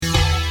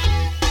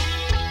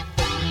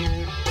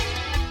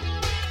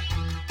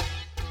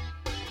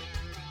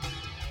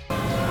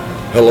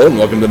Hello and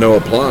welcome to No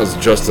Applause,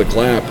 Just a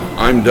Clap.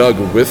 I'm Doug.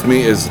 With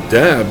me is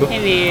Deb.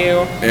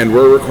 Hello. And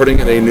we're recording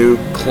in a new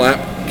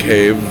clap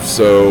cave,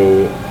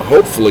 so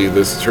hopefully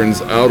this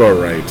turns out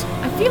alright.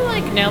 I feel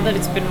like now that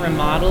it's been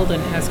remodeled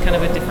and has kind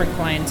of a different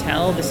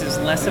clientele, this is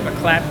less of a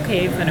clap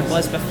cave than it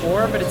was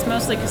before, but it's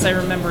mostly because I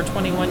remember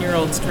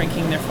 21-year-olds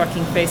drinking their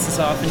fucking faces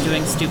off and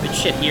doing stupid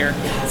shit here.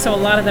 So a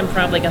lot of them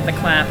probably got the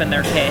clap in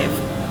their cave.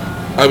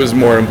 I was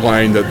more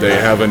implying that they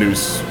have a new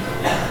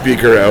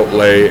speaker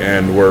outlay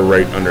and we're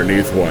right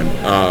underneath one.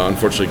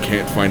 Unfortunately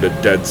can't find a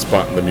dead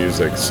spot in the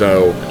music,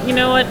 so... You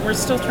know what? We're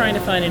still trying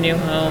to find a new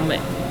home.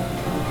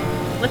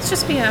 Let's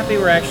just be happy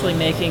we're actually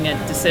making a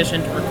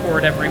decision to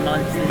record every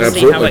month and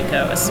see how it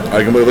goes.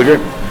 I completely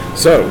agree.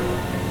 So,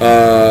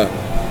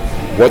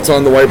 what's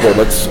on the whiteboard?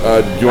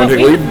 Do you want to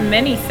take we lead? have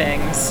many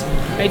things.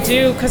 I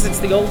do, because it's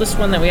the oldest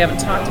one that we haven't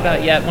talked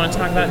about yet. I want to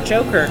talk about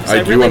Joker.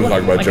 I do want to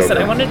talk about Joker. Like I said,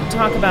 I wanted to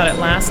talk about it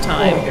last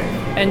time,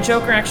 and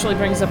Joker actually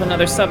brings up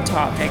another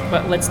subtopic,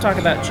 but let's talk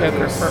about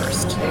Joker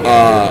first.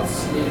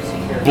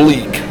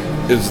 Bleak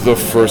is the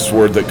first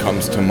word that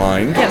comes to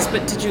mind. Yes,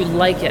 but did you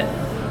like it?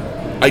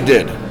 I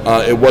did.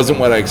 It wasn't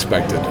what I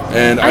expected.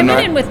 And I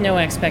went in with no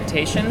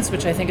expectations,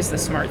 which I think is the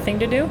smart thing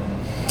to do.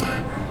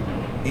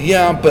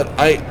 Yeah, but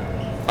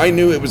I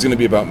knew it was going to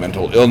be about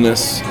mental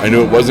illness. I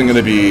knew it wasn't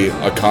going to be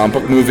a comic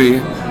book movie.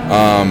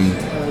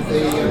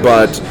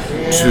 But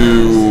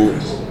to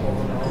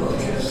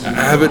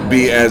have it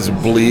be as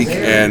bleak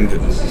and...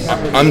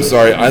 I'm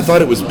sorry, I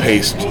thought it was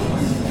paced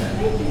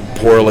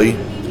poorly.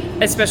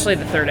 Especially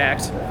the third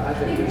act.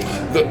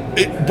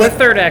 The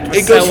third act was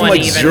it goes so from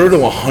like uneven. 0 to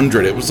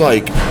 100. It was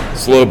like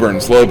slow burn, I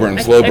feel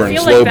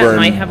like that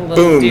might have a little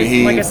boom,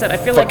 he like I said, I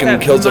feel like fucking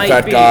that kills a might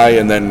fat be, guy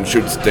and then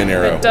shoots De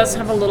Niro. It does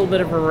have a little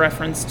bit of a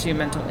reference to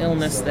mental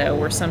illness, though,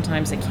 where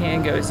sometimes it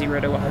can go 0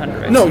 to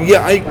 100. No,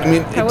 yeah, I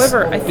mean...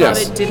 However, I thought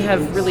it did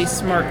have really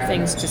smart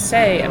things to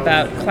say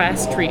about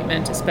class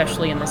treatment,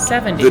 especially in the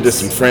 70s. The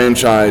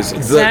disenfranchised.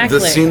 Exactly.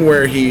 The scene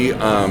where he...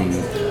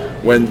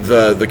 when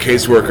the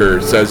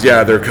caseworker says,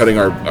 yeah, they're cutting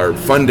our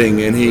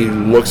funding, and he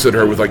looks at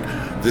her with like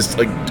this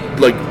like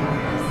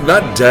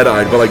not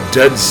dead-eyed, but like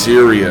dead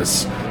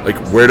serious, like,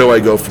 where do I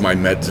go for my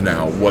meds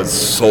now, was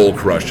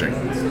soul-crushing.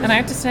 And I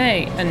have to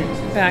say, and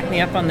back me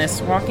up on this,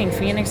 Joaquin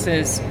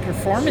Phoenix's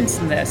performance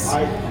in this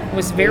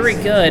was very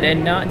good,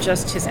 and not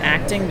just his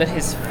acting, but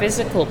his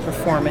physical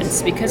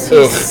performance, because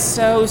he's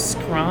so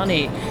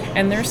scrawny,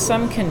 and there's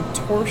some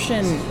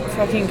contortion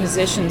fucking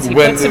positions he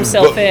puts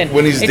himself in.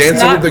 When he's it's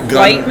dancing not with the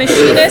gun, quite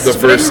machinist, the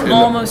first, but it's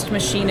almost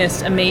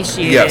machinist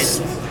emaciated. Yes.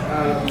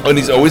 And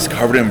he's always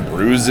covered in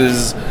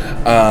bruises.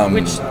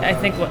 Which I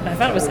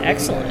thought it was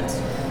excellent.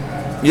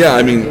 Yeah,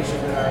 I mean,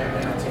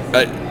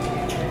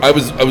 I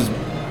was.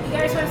 You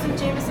guys want some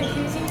Jameson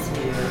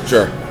koozies?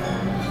 Sure.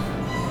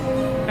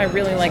 I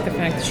really like the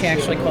fact that she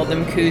actually called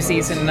them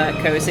koozies and not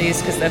cozies,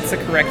 because that's the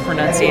correct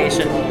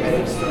pronunciation.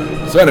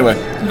 So anyway.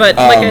 But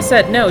like I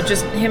said, no,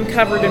 just him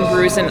covered in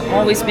bruise and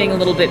always being a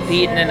little bit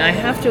beaten. And I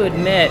have to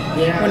admit,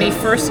 when he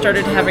first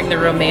started having the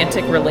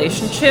romantic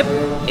relationship,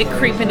 it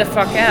creeped me the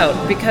fuck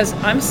out. Because,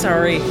 I'm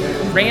sorry,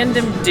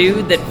 random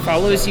dude that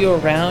follows you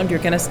around, you're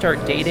going to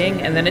start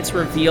dating, and then it's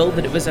revealed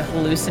that it was a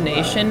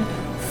hallucination.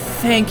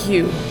 Thank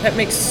you. That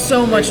makes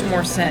so much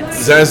more sense.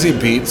 Zazie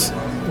Beetz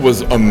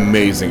was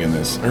amazing in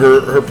this.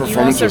 Her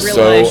performance you also was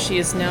realize so... she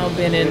has now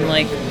been in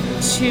like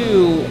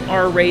 2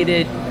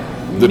 R-rated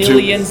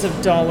millions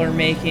of dollar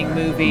making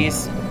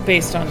movies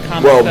based on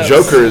comic books. Well,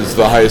 Joker is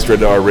the highest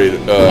rated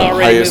R-rated,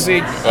 highest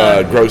movie,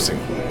 grossing.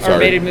 Sorry.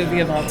 R-rated movie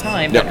of all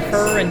time. Yep. But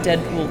her and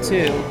Deadpool 2.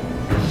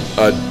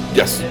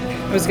 Yes.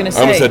 I was going to say...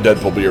 I almost said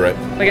Deadpool, but you're right.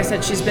 Like I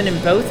said, she's been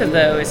in both of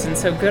those, and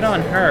so good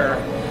on her.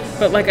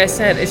 But like I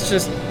said, it's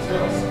just...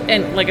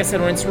 And like I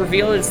said, when it's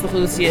revealed it's the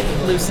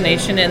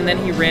hallucination, and then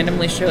he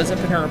randomly shows up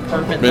in her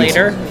apartment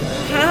later.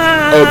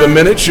 Oh, the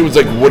minute she was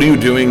like, what are you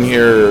doing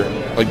here?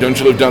 Like, don't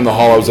you live down the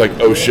hall? I was like,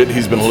 oh shit,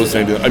 he's been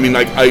hallucinating. I mean,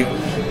 like,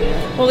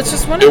 Well, it's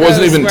just one of those. It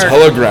wasn't even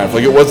telegraphed.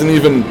 Like, it wasn't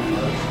even...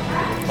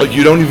 Like,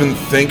 you don't even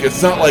think...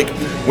 It's not like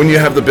when you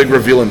have the big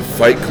reveal in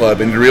Fight Club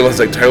and you realize,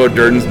 like, Tyler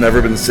Durden's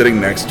never been sitting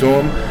next to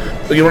him.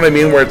 Like, you know what I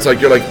mean? Where it's like,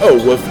 you're like, oh,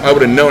 well, if I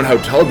would have known how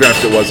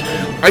telegraphed it was,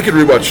 I could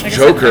rewatch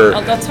Joker,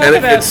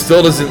 and it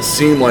still doesn't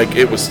seem like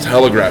it was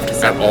telegraphed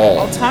at all.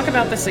 I'll talk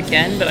about this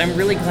again, but I'm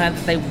really glad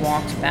that they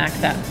walked back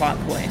that plot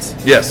point.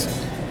 Yes.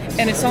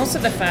 And it's also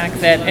the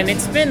fact that, and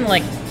it's been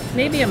like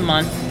maybe a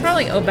month,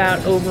 probably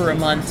about over a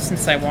month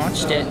since I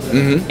watched it,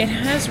 it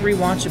has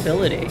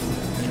rewatchability.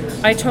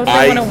 I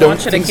totally want to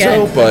watch it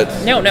again. So,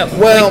 but no.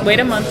 Well, wait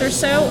a month or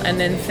so, and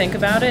then think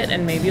about it,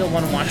 and maybe you'll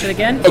want to watch it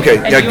again. Okay,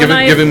 yeah,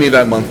 giving me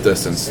that month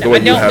distance. The way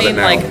you have it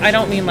now. I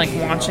don't mean like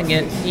watching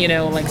it, you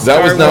know, like that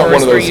Star was not Wars,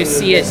 one of those, where you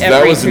see it every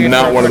that was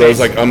not one of those,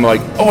 like, I'm like,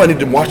 oh, I need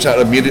to watch that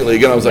immediately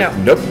again. I was like,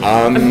 nope,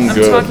 I'm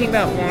good. I'm talking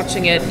about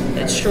watching it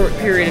a short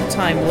period of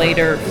time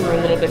later for a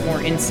little bit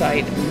more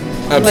insight.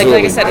 Absolutely.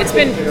 Like I said, it's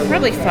been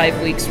probably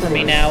 5 weeks for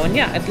me now, and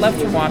yeah, I'd love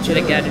to watch it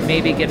again and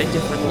maybe get a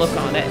different look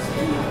on it.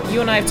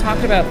 you and I have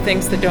talked about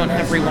things that don't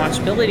have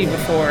rewatchability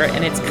before,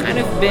 and it's kind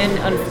of been,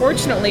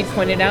 unfortunately,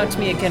 pointed out to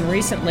me again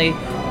recently,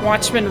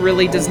 Watchmen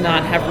really does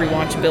not have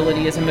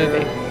rewatchability as a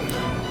movie.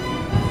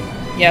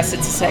 Yes,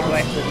 it's a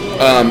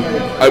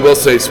segue. I will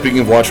say, speaking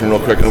of Watchmen real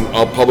quick, and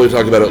I'll probably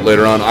talk about it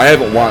later on, I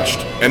haven't watched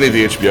any of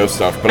the HBO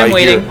stuff, but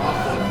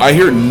I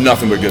hear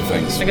nothing but good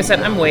things. Like I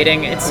said, I'm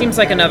waiting. It seems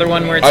like another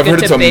one where it's I've good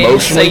heard it's to binge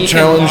emotionally so you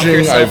can walk challenging.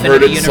 yourself I've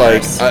heard into it's the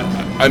like, universe.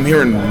 I'm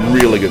hearing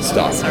really good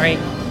stuff. Sorry,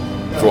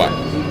 For what?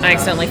 I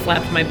accidentally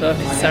flapped my book.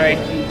 Sorry.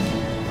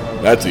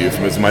 That's a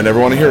euphemism I never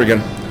want to hear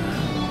again.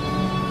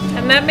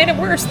 And that made it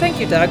worse.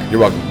 Thank you, Doug. You're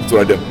welcome. That's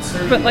what I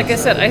do. But like I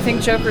said, I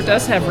think Joker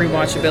does have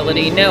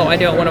rewatchability. No, I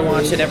don't want to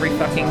watch it every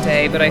fucking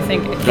day, but I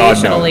think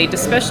occasionally,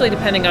 especially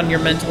depending on your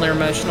mental or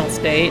emotional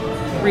state,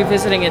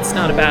 revisiting it's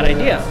not a bad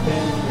idea.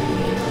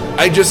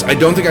 I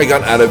don't think I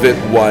got out of it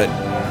what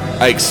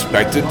I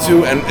expected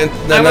to, and I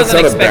that's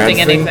wasn't not a bad expecting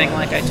thing. anything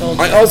like I told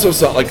you. I also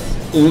saw, like,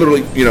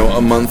 literally,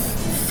 a month,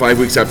 5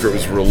 weeks after it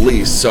was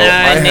released, so I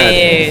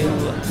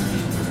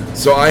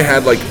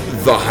had like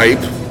the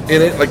hype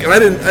in it, like, and I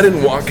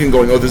didn't walk in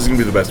going, oh, this is gonna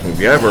be the best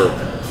movie ever.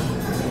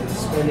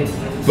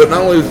 But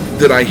not only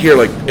did I hear,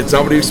 like, it's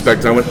not what you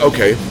expect, I went,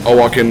 okay, I'll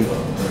walk in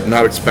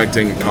not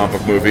expecting a comic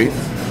book movie,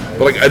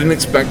 but like I didn't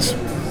expect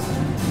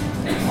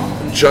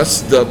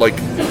just the like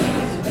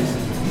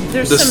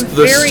There's the some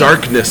very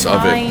starkness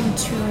of it.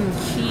 fine-tuned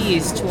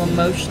keys to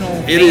emotional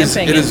It is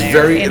vamping in there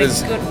very in it a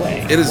is good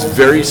way. it is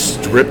very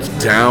stripped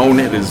down.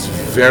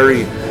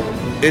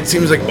 It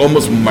seems like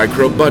almost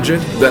micro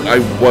budget that I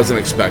wasn't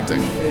expecting.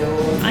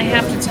 I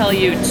have to tell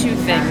you two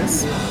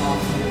things.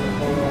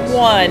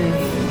 One,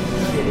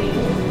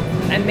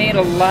 I made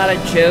a lot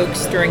of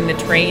jokes during the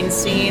train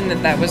scene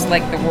that was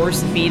like the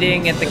worst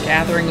meeting at the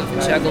Gathering of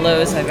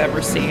Juggalos I've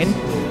ever seen.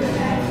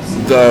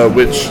 The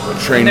which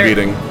train They're-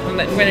 beating? When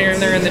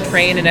they're in the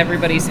train and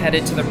everybody's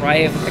headed to the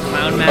riot with the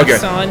clown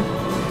masks on.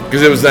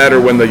 Because it was that,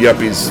 or when the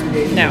yuppies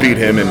No. beat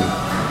him, and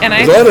And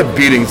there's a lot of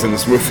beatings in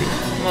this movie.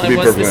 Well, to be it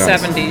was the perfectly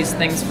honest. 70s.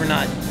 Things were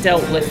not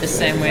dealt with the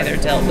same way they're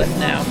dealt with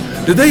now.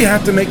 Did they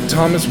have to make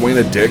Thomas Wayne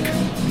a dick?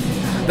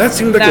 That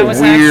seemed like That a was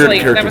weird actually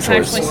character that was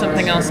choice. actually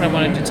something else I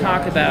wanted to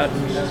talk about.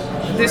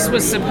 This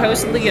was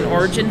supposedly an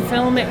origin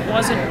film. It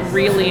wasn't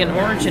really an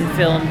origin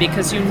film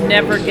because you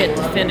never get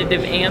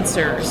definitive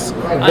answers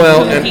on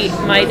Well, who and- he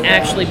might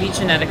actually be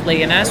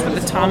genetically. And as for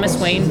the Thomas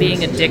Wayne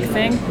being a dick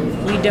thing,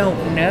 we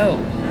don't know.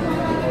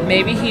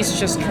 Maybe he's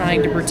just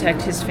trying to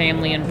protect his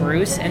family and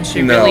Bruce, and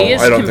she No, really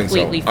is I don't think so.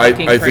 completely I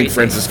fucking think crazy.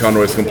 Francis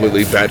Conroy is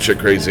completely batshit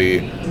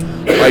crazy.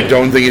 I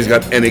don't think he's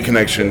got any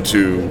connection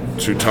to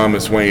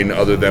Thomas Wayne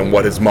other than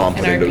what his mom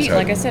put And I into his repeat,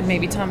 head. like I said,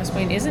 maybe Thomas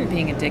Wayne isn't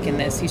being a dick in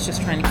this. He's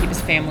just trying to keep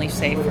his family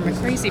safe from a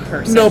crazy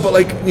person. No, but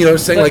like, saying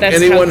But like that's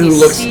anyone how who he's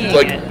looks seeing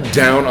like it.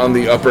 down on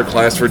the upper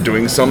class for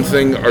doing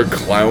something are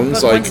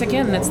clowns. But Like, once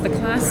again, that's the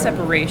class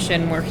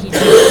separation where he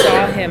just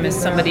saw him as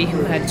somebody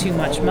who had too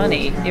much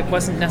money. It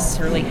wasn't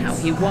necessarily how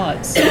he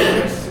was.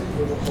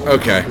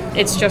 okay,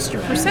 It's just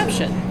your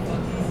perception.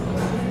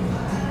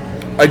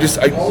 I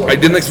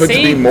didn't expect it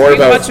to See? be more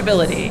about.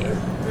 Rewatchability.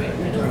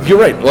 You're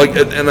right. Like,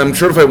 and I'm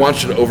sure if I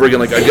watched it over again,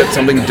 like I get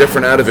something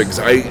different out of it because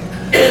I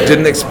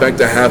didn't expect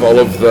to have all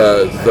of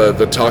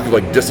the talk of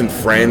like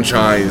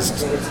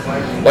disenfranchised,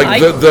 like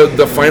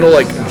the final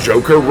like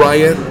Joker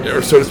riot,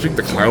 or so to speak,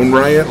 the clown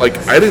riot. Like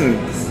I didn't,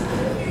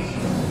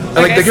 and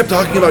like they kept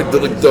talking about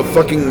the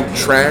fucking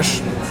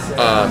trash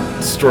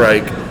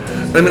strike.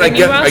 I mean, I And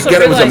you get also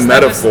it was a realize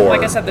metaphor.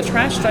 like I said, the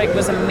trash strike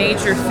was a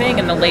major thing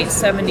in the late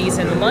 70s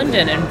in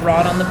London and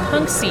brought on the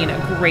punk scene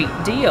a great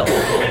deal.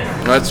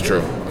 That's true.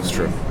 That's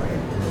true.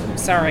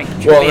 Sorry. Well,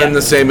 Julia. and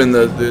the same in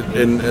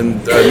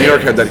New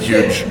York had that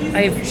huge.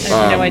 I have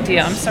no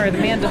idea. I'm sorry. The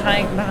man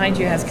behind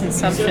you has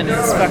consumption and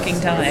is fucking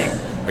dying.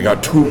 I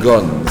got 2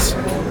 guns,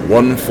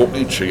 1 for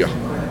each of you.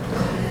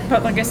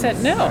 But like I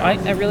said, no, I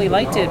really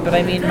liked it. But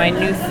I mean, my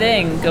new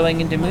thing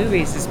going into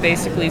movies is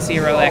basically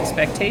zero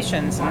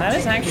expectations. And that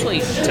has actually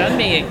done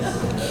me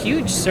a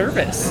huge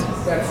service.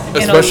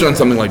 Especially on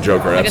something like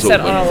Joker, Like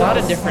absolutely. I said, on a lot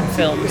of different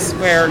films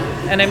where,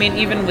 and I mean,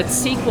 even with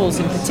sequels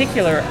in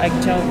particular, I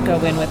don't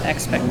go in with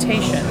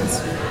expectations.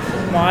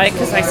 Why?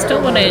 Because I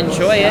still want to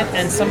enjoy it,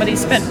 and somebody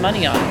spent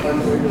money on it.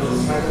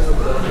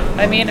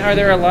 I mean, are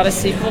there a lot of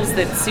sequels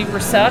that super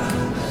suck?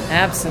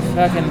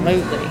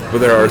 Absolutely. But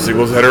there are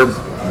sequels that are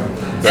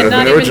better And than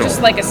not the even original.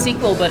 just like a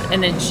sequel, but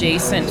an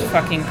adjacent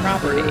fucking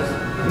property.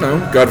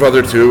 No,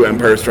 Godfather 2,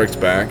 Empire Strikes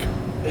Back.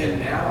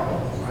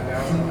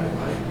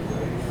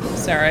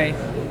 Sorry.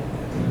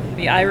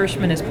 The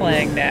Irishman is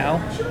playing now.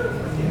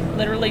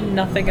 Literally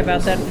nothing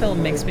about that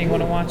film makes me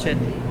want to watch it.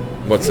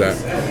 What's that?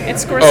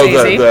 It's Oh,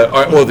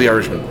 Scorsese. the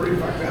Irishman.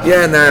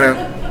 Yeah,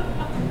 no.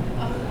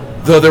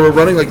 Though they were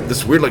running like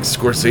this weird like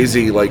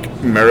Scorsese like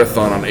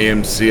marathon on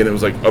AMC, and it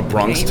was like A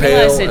Bronx You Tale,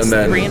 realize it's and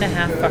then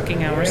 3.5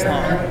 fucking hours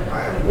long.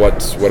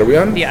 what are we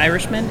on? The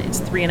Irishman, it's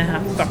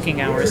 3.5 fucking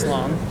hours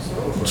long.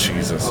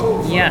 Jesus,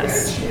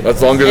 Yes.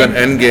 that's longer than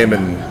Endgame,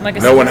 and Like I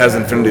no said- one has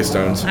Infinity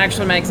Stones.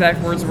 Actually, my exact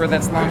words were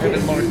that's longer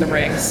than Lord of the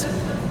Rings.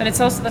 And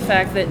it's also the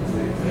fact that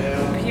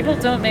people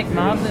don't make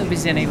mob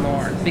movies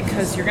anymore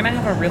because you're gonna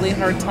have a really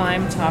hard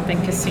time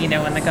topping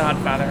Casino and The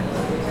Godfather.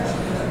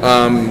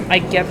 I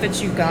get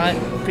that you got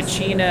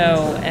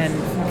Pacino and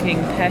fucking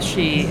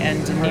Pesci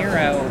and De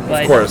Niro,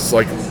 but Of course,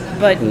 like,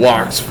 but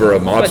locks for a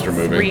mobster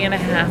but movie.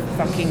 3.5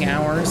 fucking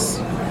hours.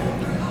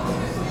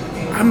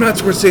 I'm not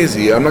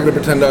Scorsese. I'm not going to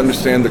pretend to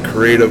understand the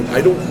creative.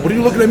 What are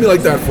you looking at me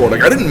like that for?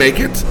 Like, I didn't make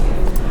it.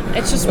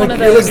 It's just Like, one of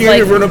you're those. looking at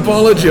me for an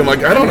apology. I'm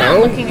like, I don't I'm not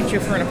know. looking at you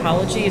for an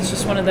apology. It's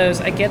just one of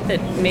those. I get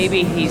that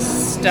maybe he's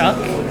stuck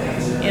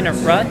in a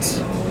rut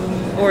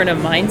or in a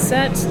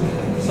mindset,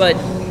 but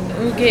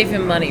who gave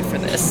him money for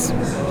this?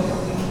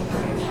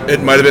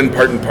 It might have been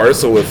part and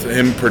parcel with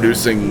him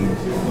producing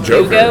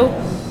Joker. Hugo?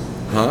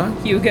 Huh?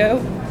 Hugo?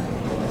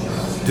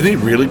 Did he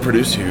really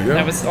produce Hugo?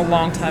 That was a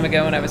long time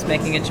ago when I was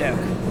making a joke.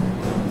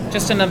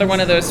 Just another one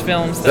of those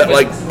films that,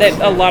 That,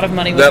 that a lot of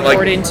money was that, like,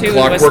 poured into and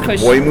was Clockwork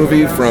pushed Boy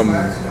movie from...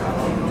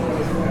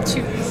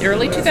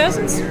 early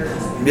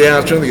 2000s? Yeah, I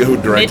was trying to think of who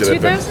Mid directed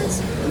it. but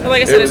 2000s? Well,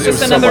 like I said, It it's was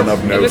just another. someone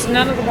of note. It was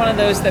none of one of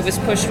those that was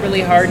pushed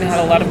really hard and had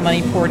a lot of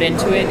money poured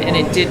into it, and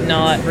it did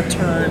not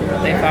return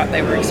what they thought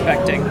they were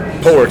expecting.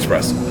 Polar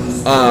Express.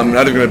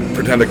 Not even going to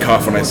pretend to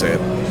cough when I say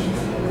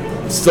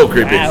it. Still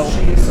creepy. Wow.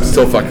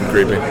 Still fucking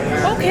creepy.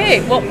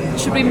 Okay, well,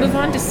 should we move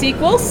on to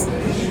sequels?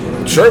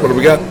 Sure, what do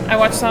we got? I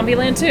watched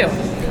Zombieland 2.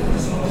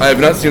 I have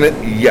not seen it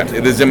yet.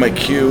 It is in my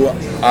queue.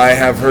 I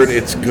have heard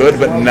it's good,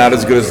 but not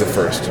as good as the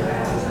first.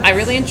 I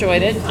really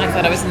enjoyed it. I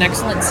thought it was an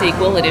excellent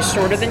sequel. It is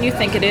shorter than you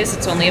think it is.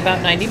 It's only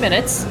about 90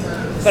 minutes,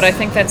 but I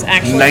think that's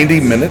actually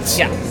 90 minutes?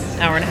 Yeah,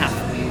 hour and a half.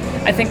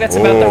 I think that's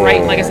about the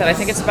right. Like I said, I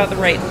think it's about the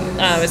right.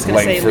 I was going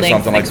to say Length for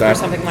something like that. or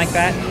something like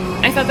that.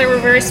 I thought they were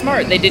very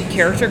smart. They did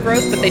character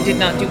growth, but they did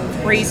not do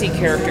crazy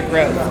character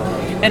growth.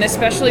 And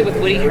especially with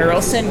Woody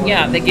Harrelson,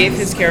 yeah, they gave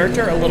his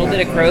character a little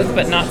bit of growth,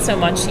 but not so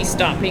much he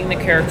stopped being the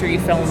character you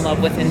fell in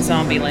love with in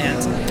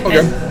Zombieland. Okay.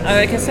 And,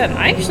 like I said,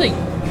 I actually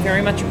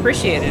very much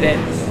appreciated it.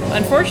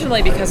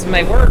 Unfortunately, because of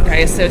my work, I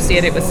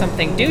associate it with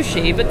something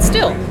douchey, but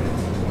still.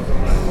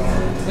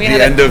 We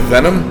The end of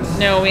Venom?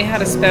 No, we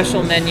had a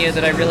special menu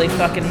that I really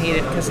fucking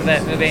hated because of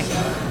that movie.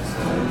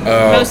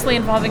 Mostly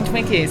involving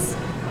Twinkies.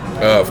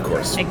 Of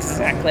course.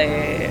 Exactly.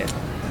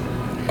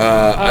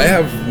 I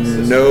have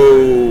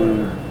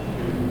no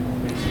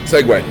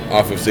segue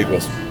off of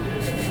sequels.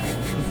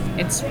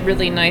 It's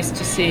really nice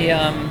to see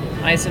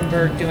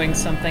Eisenberg doing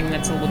something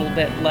that's a little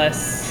bit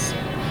less,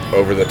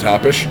 Over the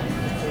topish.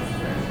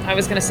 I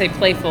was going to say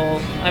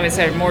playful. I would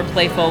say more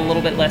playful, a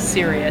little bit less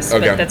serious.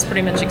 Okay. But that's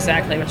pretty much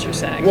exactly what you're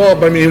saying. Well,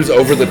 but I mean, he was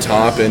over the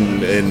top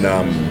in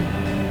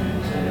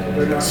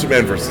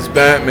Superman versus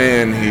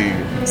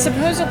Batman.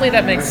 Supposedly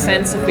that makes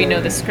sense if we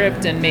know the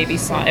script and maybe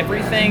saw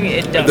everything.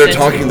 It doesn't.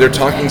 They're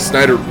talking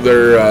Snyder.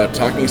 They're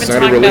talking We've been Snyder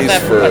talking about release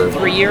that for for. what,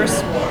 3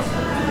 years?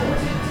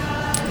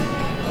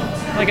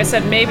 Like I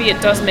said, maybe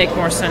it does make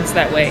more sense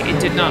that way.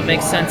 It did not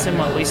make sense in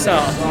what we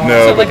saw.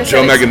 No, So, like but I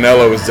Joe said, it's-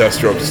 Manganiello as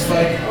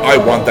Deathstroke. I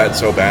want that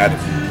so bad.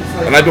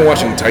 And I've been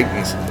watching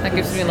Titans. That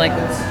gives me like,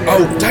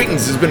 Oh,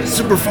 Titans has been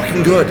super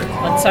fucking good.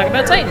 let's talk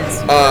about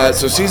Titans.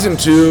 So season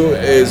 2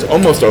 is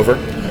almost over.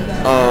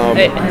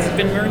 It has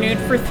been renewed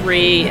for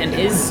 3 and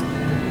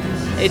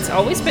it's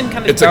always been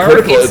kind of It's a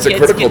dark.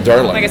 critical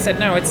darling. Like I said,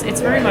 no, it's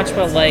very much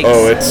well liked.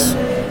 Oh,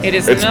 It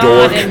is it's not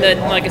dork. in the,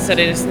 like I said,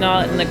 it is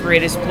not in the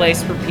greatest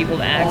place for people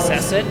to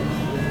access it.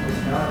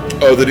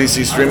 Oh, the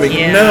DC streaming?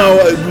 Yeah.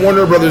 No,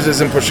 Warner Brothers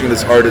isn't pushing it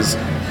as hard as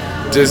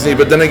Disney.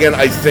 But then again,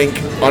 I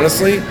think,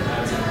 honestly,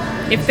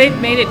 If they'd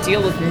made a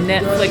deal with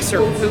Netflix or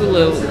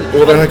Hulu,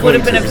 well, they're not it would going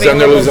have to, been because then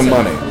they're available losing to-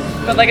 money.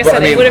 But like I But, said, I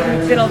mean- it would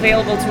have been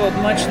available to a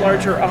much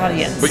larger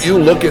audience. But you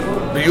look at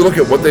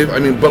what they've. I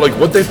mean, but like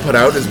what they've put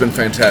out has been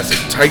fantastic.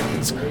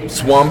 Titans,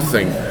 Swamp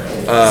Thing,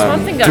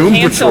 Swamp Thing got Doom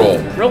canceled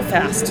Patrol. real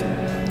fast.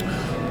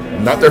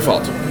 Not their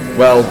fault.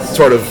 Well,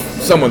 sort of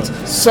someone's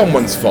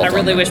fault. I on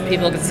really that. wish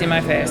people could see my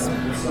face.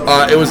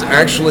 It was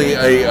actually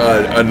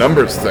a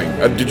numbers thing.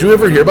 Did you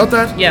ever hear about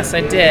that? Yes,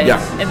 I did.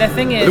 Yeah. And the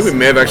thing is, I think we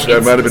may have actually. I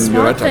might have been. you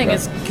and I Swamp talked Thing about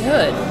is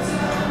good.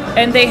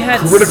 And they had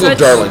Critical such,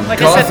 darling, like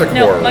gothic I said,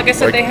 horror, like I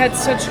said, like- they had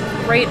such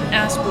great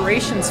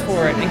aspirations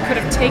for it and could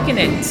have taken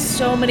it in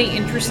so many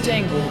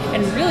interesting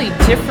and really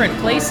different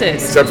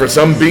places. Except for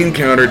some bean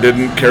counter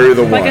didn't carry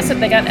the one. Like I said,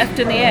 they got F'd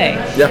in the A.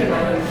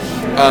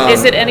 Yeah.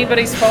 Is it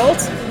anybody's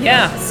fault?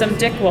 Yeah, some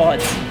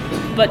dickwads.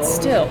 But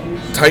still.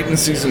 Titan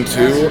season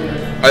 2,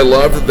 I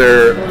love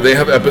that they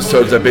have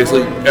episodes that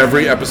basically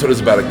every episode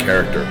is about a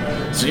character.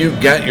 So you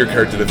get your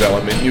character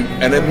development,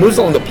 and it moves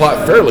along the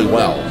plot fairly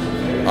well.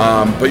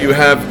 But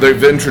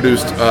they've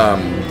introduced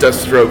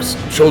Deathstroke's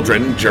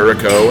children,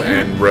 Jericho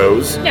and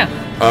Rose. Yeah.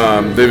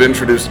 They've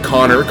introduced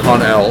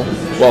Con-El.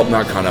 Well,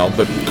 not Con-El,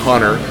 but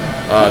Connor,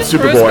 What does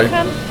Superboy. Rose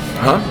become?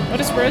 Huh? What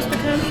does Rose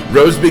become?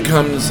 Rose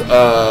becomes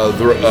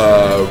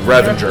the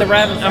Ravager. The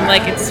Raven. I'm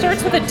like, it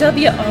starts with a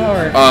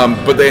W-R.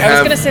 But they I was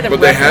have, gonna say the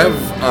but they Reverend.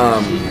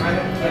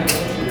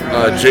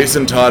 have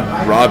Jason Todd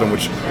Robin,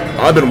 which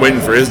I've been waiting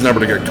for his number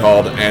to get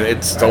called, and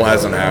it still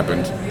hasn't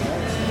happened.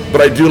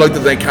 But I do like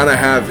that they kind of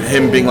have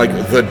him being like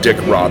the Dick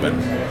Robin.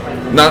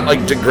 Not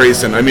like Dick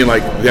Grayson. I mean,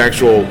 like the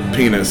actual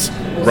penis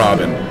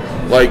Robin.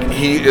 Like,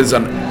 he is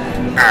an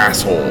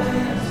asshole.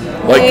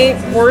 Like,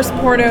 worst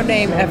porno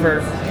name ever.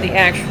 The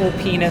actual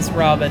penis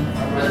Robin.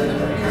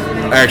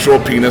 actual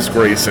Penis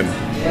Grayson.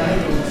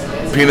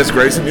 Penis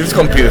Grayson? You just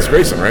call him Penis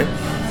Grayson, right?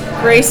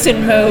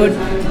 Grayson mode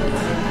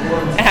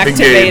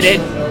activated.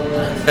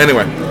 Engaged.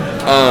 Anyway.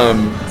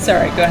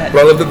 Sorry, go ahead.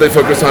 But I love that they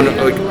focus on,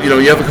 like, you know,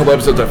 you have a couple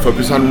episodes that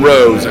focus on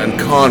Rose and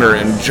Connor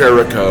and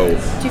Jericho.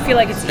 Do you feel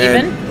like it's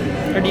even?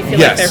 Or do you feel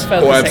Yes. like they're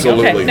focusing? Oh,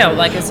 absolutely. Okay. No,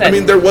 like I said. I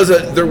mean, there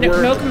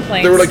were no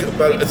complaints. There were like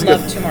about, I We'd think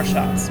love 2 more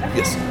shots.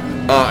 yes.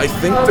 I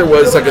think there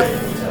was like a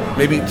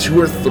maybe 2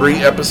 or 3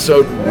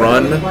 episode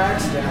run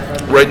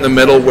right in the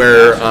middle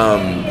where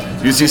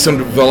you see some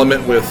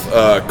development with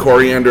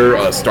Coriander,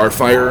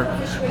 Starfire,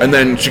 and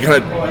then she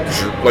kind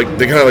of like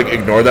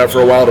ignore that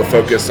for a while to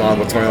focus on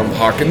what's going on with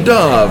Hawk and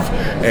Dove,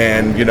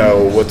 and you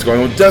know what's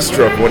going on with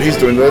Deathstroke, what he's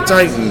doing to the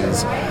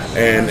Titans,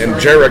 and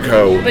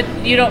Jericho. But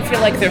you don't feel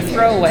like they're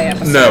throwaway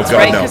episodes, No, God,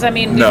 right? no. Because I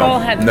mean, we've No, all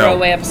had no.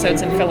 throwaway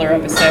episodes and filler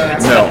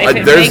episodes. No, But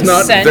if it there's makes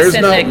not- sense there's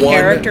in not the one-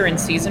 character and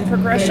season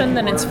progression,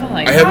 then it's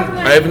fine. I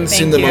haven't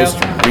seen the Thank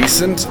you. most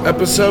recent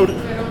episode,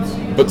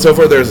 but so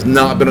far there's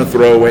not been a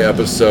throwaway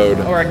episode.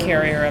 Or a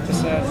carrier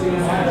episode.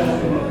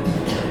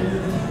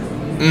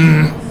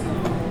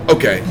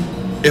 Okay,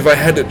 if I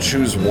had to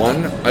choose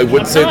one, I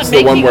would say not it's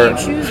the one making where you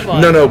choose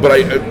one. no, but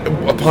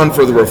upon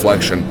further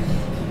reflection,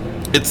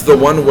 it's the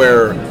one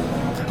where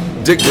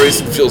Dick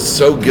Grayson feels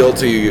so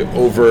guilty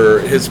over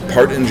his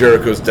part in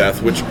Jericho's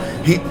death, which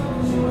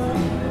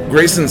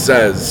Grayson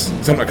says.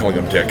 So I'm not calling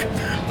him Dick.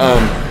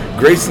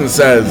 Grayson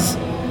says,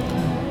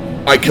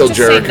 "I killed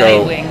Just say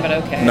Jericho." Nightwing, but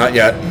okay. Not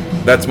yet.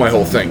 That's my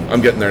whole thing.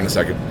 I'm getting there in a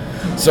second.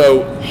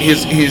 So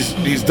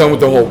he's done with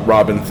the whole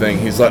Robin thing.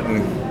 He's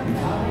letting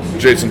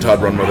Jason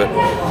Todd run with it.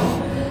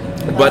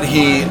 But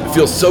he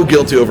feels so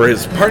guilty over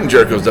his part in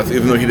Jericho's death,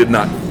 even though he did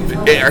not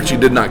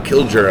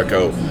kill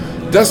Jericho.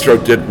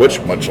 Deathstroke did, which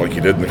much like he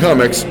did in the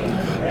comics.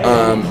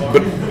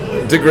 But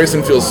Dick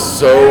Grayson feels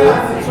so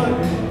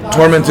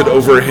tormented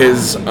over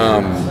his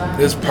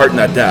part in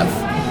that death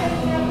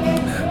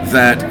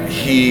that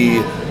he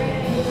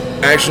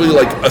actually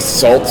like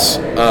assaults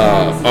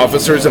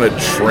officers in a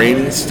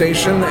train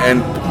station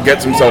and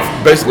gets himself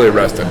basically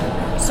arrested.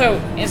 So,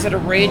 is it a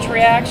rage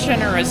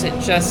reaction, or is it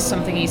just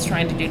something he's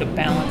trying to do to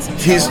balance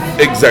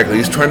himself?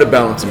 He's trying to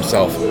balance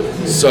himself.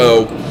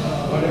 So,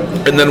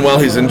 and then while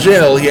he's in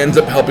jail, he ends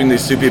up helping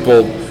these two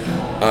people,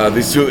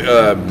 these two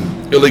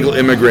illegal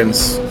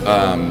immigrants,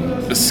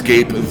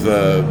 escape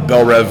the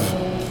Bel Rev,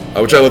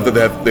 which I love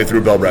that they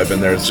threw Bel Rev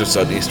in there. It's just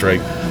an Easter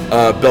egg.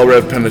 Bel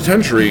Rev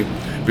Penitentiary,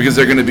 because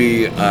they're going to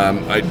be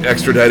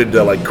extradited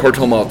to like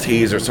Cortel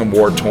Maltese or some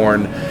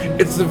war-torn.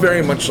 It's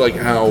very much like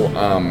how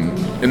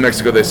in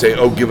Mexico they say,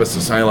 "Oh, give us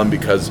asylum,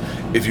 because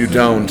if you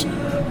don't,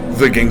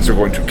 the gangs are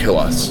going to kill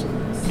us.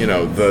 You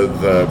know,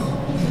 the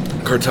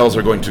cartels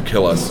are going to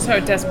kill us." So,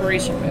 a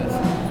desperation move.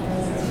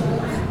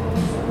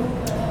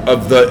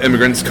 Of the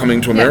immigrants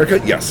coming to America,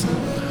 yes.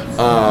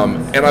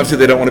 And obviously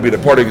they don't want to be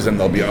deported because then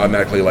they'll be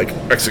automatically like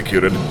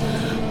executed.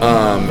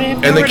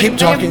 And they keep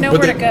talking, nowhere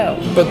to go.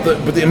 but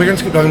the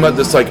immigrants keep talking about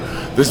this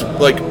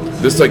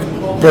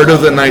bird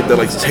of the night that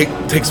like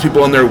takes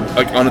people on their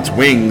like on its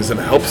wings and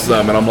helps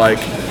them, and I'm like,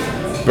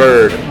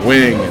 bird,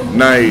 wing,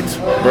 night,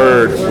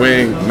 bird,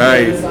 wing,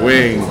 night,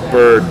 wing,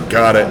 bird,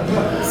 got it.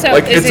 So,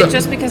 Like, is it's it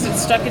just because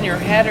it's stuck in your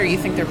head, or you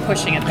think they're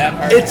pushing it that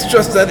hard? It's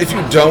just that if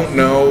you don't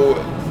know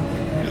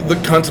the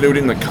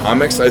continuity in the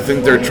comics, I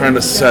think they're trying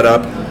to set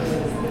up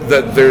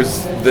that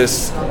there's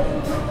this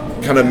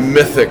kind of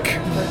mythic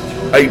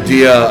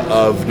idea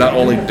of not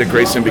only Dick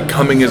Grayson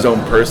becoming his own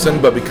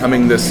person, but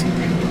becoming this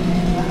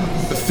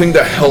thing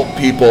to help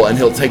people, and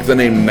he'll take the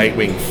name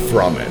Nightwing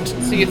from it.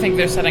 So you think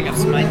they're setting up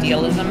some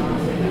idealism?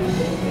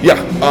 Yeah,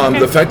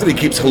 the fact that he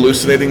keeps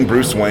hallucinating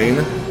Bruce Wayne,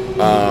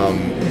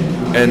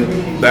 and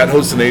that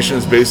hallucination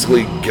is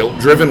basically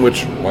guilt-driven,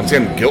 which, once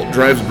again, guilt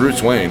drives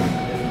Bruce Wayne.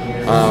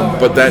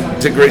 But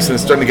that Dick Grayson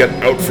is starting to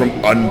get out from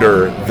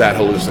under that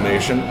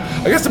hallucination.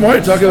 I guess the more I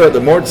talk about it,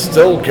 the more it's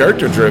still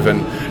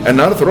character-driven and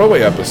not a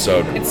throwaway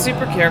episode. It's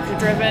super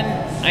character-driven.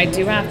 I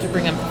do have to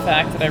bring up the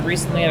fact that I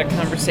recently had a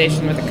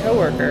conversation with a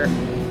coworker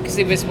because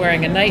he was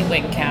wearing a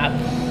Nightwing cap,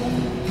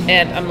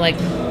 and I'm like,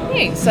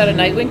 "Hey, is that a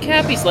Nightwing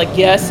cap?" He's like,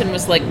 "Yes," and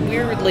was like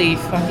weirdly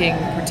fucking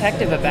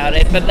protective about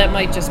it. But that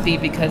might just be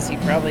because he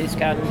probably has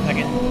gotten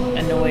fucking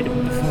annoyed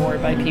before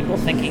by people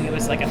thinking it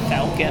was like a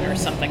Falcon or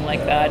something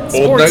like that. Old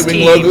Sports Nightwing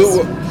teams.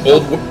 logo?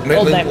 Old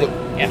Nightwing.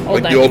 Yeah, old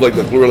like the Nightwing. old, like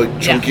the really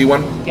chunky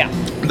one? Yeah.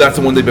 That's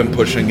the one they've been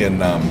pushing in.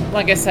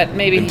 Like I said,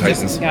 maybe in he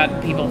Titans. just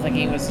got people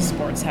thinking it was a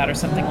sports hat or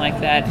something like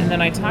that. And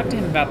then I talked to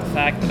him about the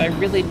fact that I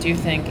really do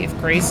think if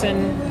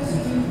Grayson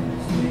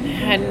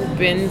hadn't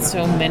been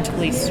so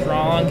mentally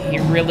strong, he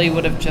really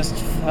would have just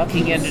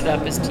fucking ended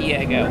up as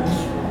Diego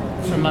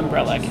from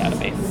Umbrella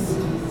Academy.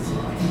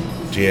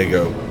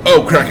 Diego.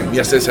 Oh, Kraken.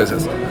 Yes.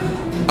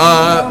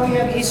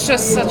 He's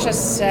just such a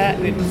sad...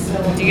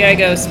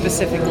 Diego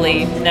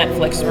specifically,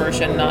 Netflix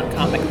version, not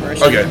comic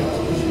version. Okay.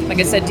 like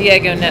I said,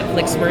 Diego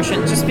Netflix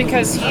version, just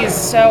because he is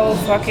so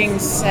fucking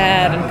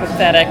sad and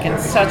pathetic and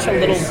such a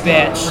little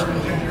bitch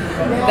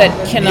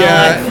that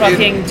cannot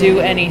fucking do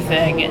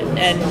anything.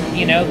 And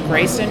you know,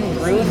 Grayson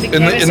grew and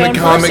became his own in the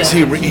comics,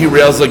 person. he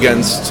rails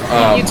against You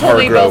told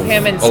me Hargrove both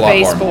him and a lot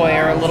Space more. Boy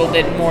are a little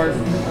bit more.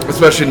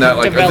 Especially not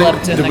like I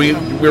developed think in we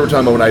the- were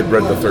talking about when I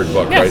read the third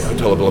book, Yes. right?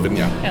 Hotel of Oblivion,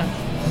 yeah.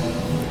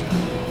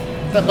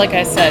 Yeah. But like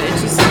I said,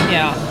 it's just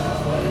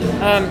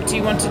do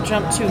you want to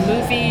jump to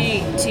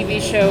movie,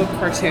 TV show,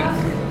 cartoon?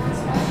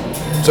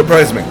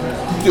 Surprise me.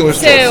 Dealer's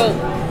So,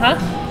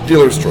 choice.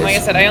 Dealer's choice. like I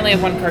said, I only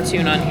have one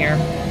cartoon on here.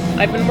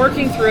 I've been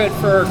working through it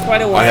for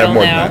quite a while I have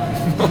more now.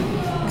 than that.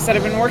 Like I said,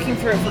 I've been working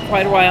through it for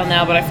quite a while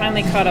now, but I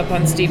finally caught up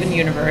on Steven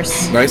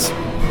Universe. Nice.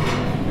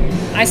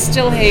 I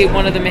still hate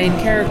one of the main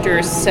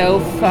characters so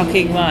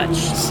fucking much.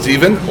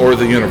 Steven or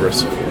the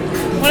universe?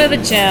 One of the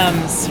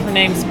gems, her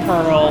name's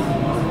Pearl.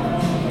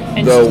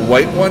 And The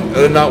white one?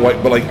 Not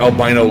white, but like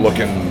albino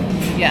looking.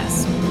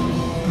 yes.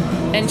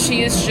 And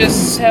she is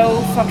just so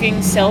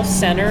fucking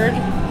self-centered.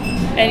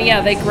 And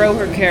yeah, they grow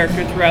her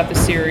character throughout the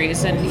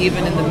series and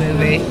even in the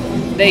movie.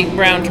 They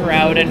round her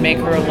out and make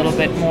her a little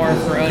bit more of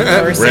her own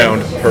person.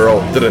 Round Pearl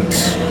didn't.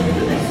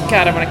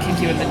 God, I'm gonna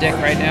kick you in the dick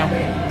right now.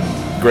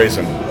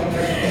 Grayson.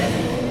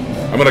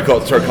 I'm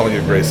gonna start calling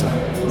you Grayson.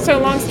 So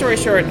long story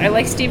short, I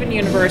like Steven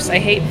Universe. I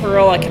hate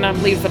Pearl. I cannot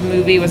believe the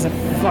movie was a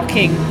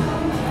fucking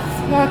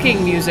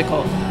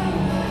musical.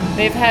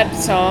 They've had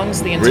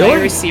songs the entire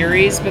Really?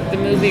 series, but the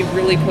movie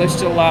really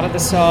pushed a lot of the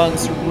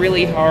songs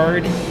really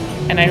hard.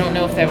 And I don't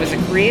know if that was a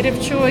creative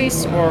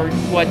choice or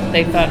what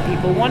they thought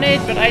people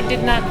wanted, but I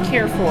did not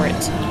care for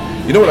it.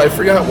 You know what I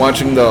forgot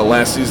watching the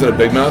last season of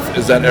Big Mouth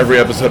is that every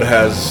episode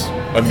has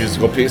a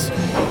musical piece.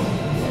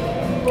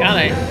 God,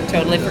 I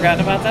totally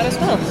forgotten about that as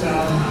well.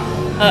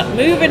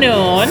 Moving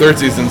on. Third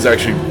season's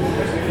actually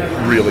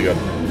really good.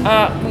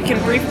 We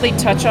can briefly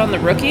touch on The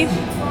Rookie.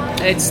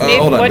 It's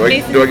Hold on. Do I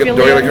get a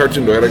Fillion-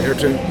 cartoon? Do I get a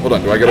cartoon? Hold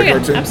on. Do I get Oh a yeah,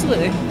 cartoon?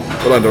 absolutely.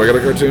 Hold on. Do I get a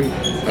cartoon?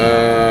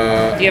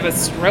 Do you have a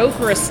stroke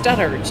or a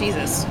stutter?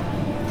 Jesus.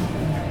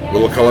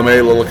 Little column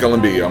A, little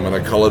column B. I'm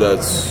gonna call it a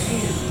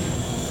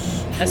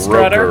A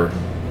strutter?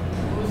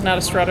 Stroker. Not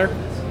a strutter.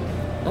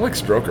 I like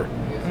Stroker.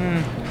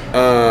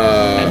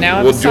 And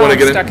now well, I'm do you want to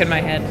get stuck in my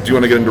head. Do you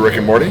want to get into Rick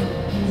and Morty?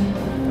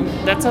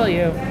 That's all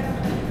you.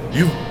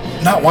 You've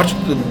not watched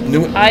the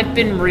new? I've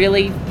been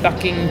really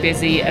fucking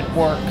busy at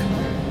work.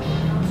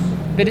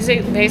 But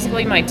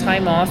basically my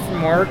time off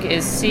from work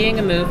is seeing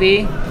a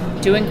movie,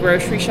 doing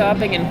grocery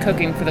shopping, and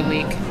cooking for the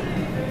week.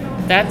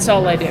 That's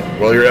all I do.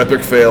 Well, your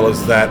epic fail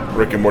is that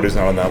Rick and Morty's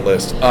not on that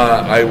list.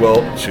 I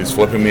will. She's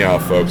flipping me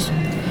off, folks.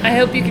 I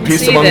hope you can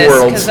Peace see among this,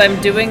 worlds. because I'm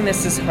doing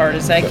this as hard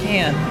as I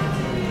can.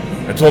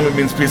 I told him it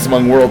means peace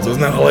among worlds.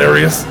 Isn't that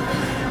hilarious?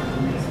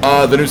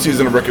 The new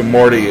season of Rick and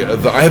Morty.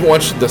 I haven't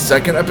watched the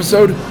second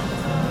episode,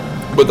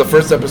 but the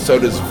first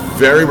episode is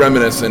very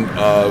reminiscent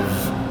of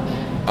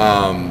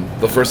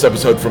the first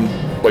episode from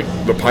like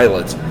the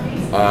pilot,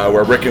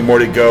 where Rick and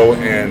Morty go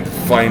and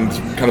find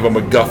kind of a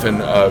MacGuffin,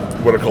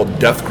 what are called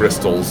death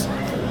crystals,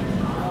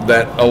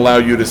 that allow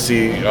you to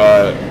see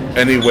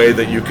any way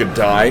that you could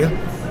die.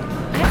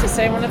 I have to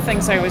say, one of the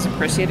things I always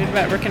appreciated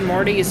about Rick and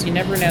Morty is you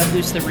never know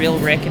who's the real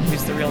Rick and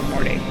who's the real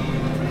Morty.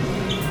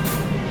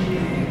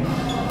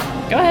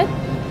 Go ahead.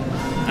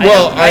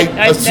 Well, I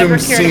I've assume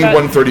never cared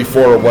about- C-134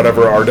 or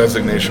whatever our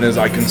designation is,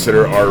 I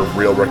consider our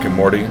real Rick and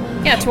Morty.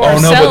 Yeah, to Oh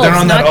ourselves. no, but they're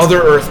on that not-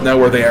 other Earth now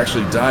where they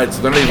actually died,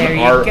 so they're not There even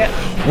you our... go.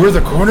 We're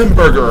the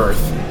Cronenberger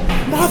Earth.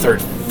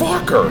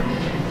 Motherfucker.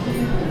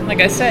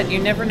 Like I said, you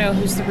never know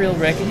who's the real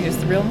Rick and who's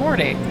the real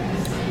Morty.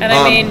 And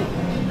I mean,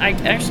 I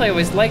actually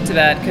always liked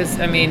that because,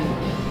 I mean,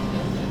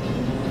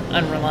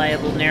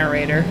 unreliable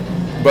narrator.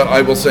 But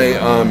I will say,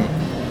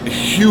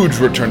 huge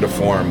return to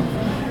form.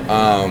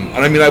 And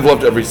I mean, I've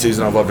loved every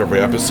season, I've loved every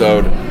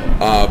episode.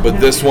 But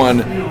this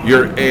one, I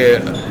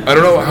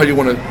don't know how you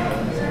want to,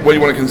 what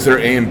you want to consider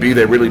A and B.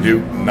 They really do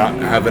not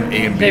have an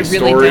A and B They really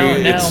story.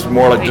 don't, no. It's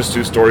more like just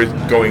two stories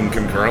going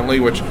concurrently,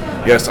 which,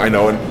 yes, I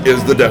know, and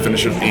is the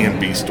definition of A and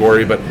B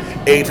story, but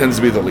A tends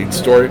to be the lead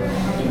story.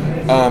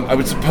 I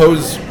would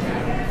suppose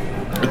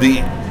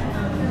the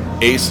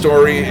A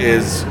story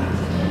is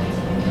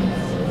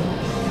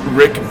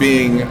Rick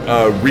being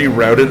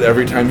rerouted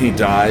every time he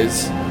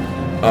dies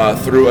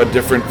through a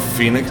different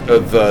Phoenix,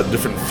 the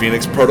different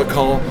Phoenix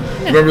protocol.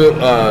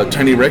 Remember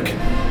Tiny Rick?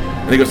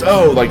 And he goes,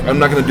 "Oh, like I'm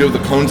not going to deal with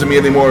the clones of me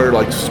anymore.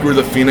 Like screw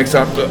the Phoenix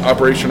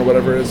operation or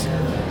whatever it is."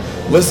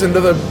 Listen to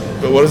the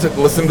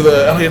Listen to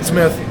the Elliott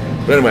Smith.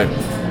 But anyway,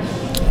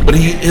 but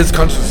his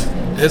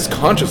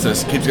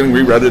consciousness keeps getting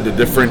rerouted to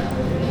different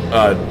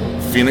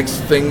Phoenix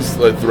things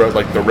throughout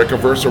like the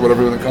Rickiverse or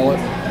whatever they call it.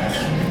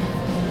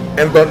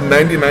 And about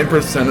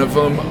 99% of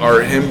them are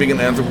him being an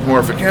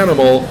anthropomorphic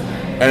animal,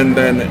 and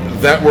then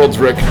that world's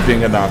Rick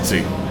being a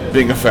Nazi,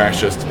 being a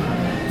fascist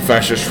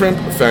shrimp,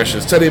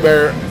 fascist teddy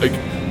bear, like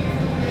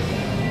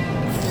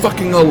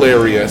fucking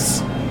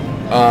hilarious.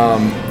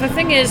 The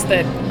thing is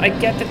that I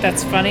get that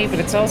that's funny, but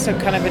it's also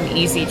kind of an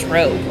easy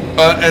trope.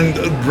 And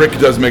Rick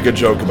does make a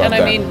joke about And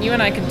that. I mean, you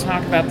and I can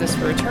talk about this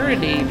for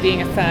eternity.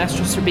 Being a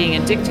fascist or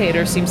being a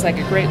dictator seems like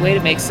a great way to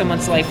make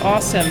someone's life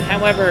awesome.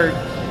 However,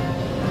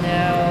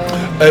 no.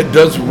 It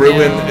does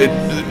ruin No.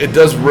 it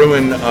does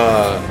ruin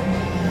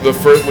the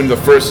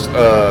first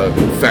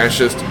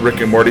fascist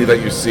Rick and Morty that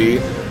you see.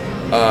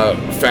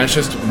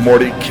 Fascist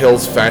Morty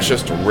kills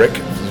fascist Rick.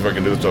 If I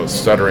can do this without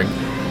stuttering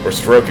or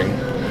stroking.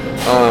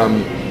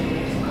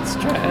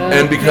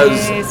 And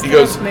because he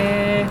goes,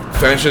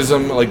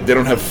 fascism, like, they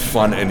don't have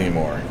fun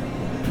anymore.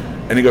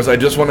 And he goes, I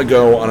just want to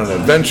go on an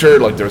adventure,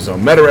 like there's no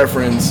meta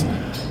reference,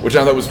 which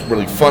I thought was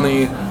really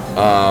funny.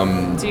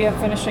 Do you have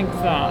finishing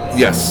thoughts?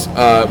 Yes.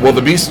 Well,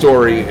 the B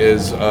story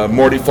is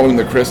Morty following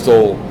the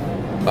crystal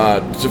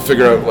to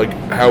figure out, like,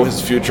 how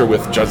his future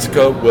with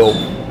Jessica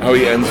how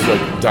he ends,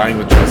 like, dying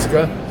with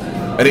Jessica.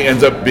 And he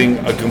ends up being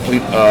a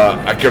complete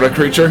Akira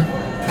creature.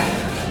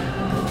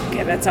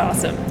 Okay, that's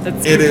awesome.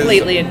 That's It is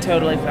completely and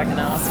totally fucking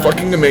awesome.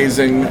 Fucking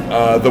amazing.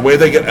 The way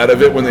they get out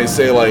of it when they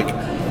say, like,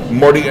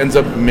 Morty ends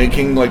up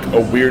making, like,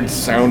 a weird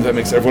sound that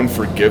makes everyone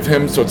forgive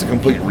him, so it's a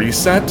complete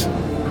reset.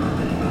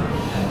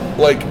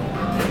 Like,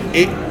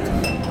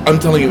 I'm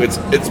telling you, it's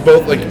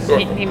both, like...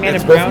 He made a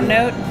it's brown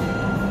both,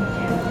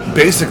 note?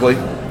 Basically.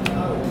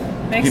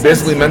 Makes He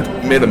sense. basically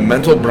made a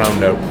mental brown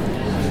note.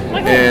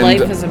 My whole and-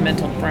 life is a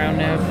mental brown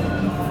note.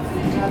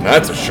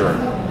 That's a sure.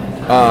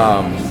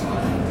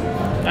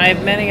 I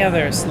have many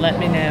others. Let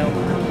me know.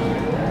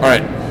 All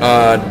right,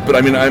 but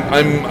I mean,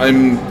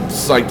 I'm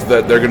psyched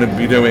that they're going to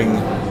be doing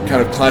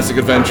kind of classic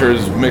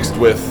adventures mixed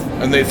with,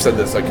 and they've said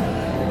this, like,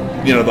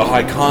 you know, the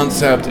high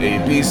concept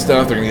A/B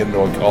stuff. They're going to get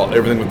into, like,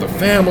 everything with the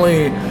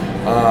family.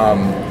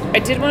 I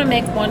did want to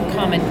make one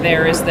comment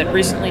there, is that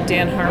recently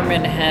Dan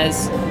Harmon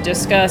has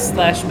discussed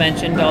 /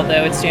 mentioned,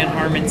 although it's Dan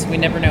Harmon, so we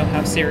never know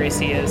how serious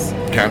he is,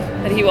 Okay.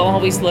 that he will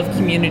always love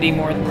Community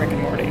more than Rick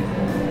and Morty.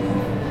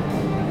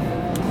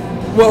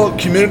 Well,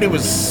 Community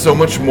was so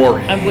much more.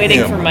 I'm waiting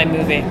him. for my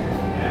movie.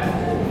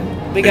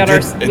 We got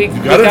We we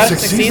got our got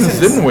 6 seasons,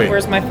 didn't we?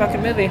 Where's my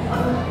fucking movie?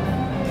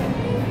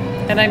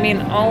 And I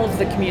mean, all of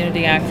the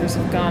Community actors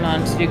have gone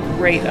on to do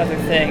great other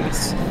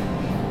things.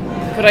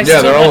 But I Yeah,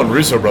 still they're all want, in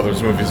Russo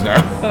Brothers movies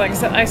now. But like I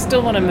said, I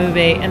still want a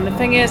movie. And the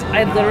thing is,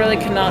 I literally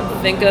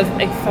cannot think of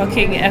a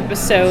fucking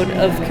episode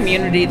of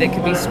Community that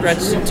could be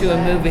stretched into a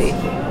movie.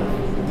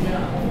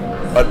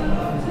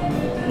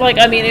 Like,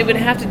 I mean, it would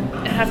have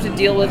to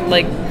deal with,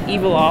 like,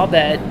 Evil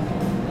Abed.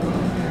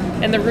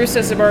 And the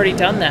Russos have already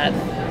done that.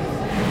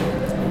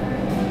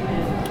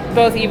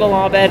 Both Evil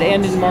Abed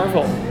and in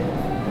Marvel.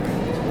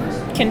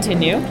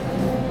 Continue.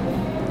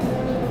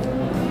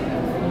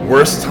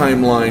 Worst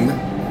timeline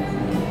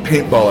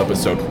paintball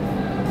episode.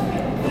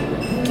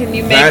 Can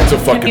you make That's a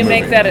can fucking you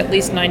make movie. that at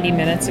least 90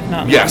 minutes, if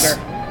not Yes.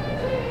 longer?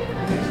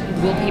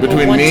 Will people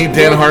Between want me, to-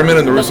 Dan Harmon,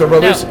 and the Russo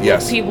brothers? No,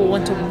 Yes. Will people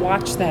want to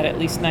watch that at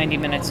least 90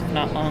 minutes, if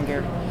not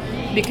longer?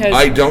 Because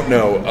I don't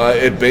know. No, I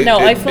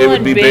it full would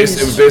on be based.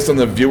 It binged. was based on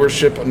the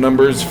viewership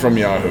numbers from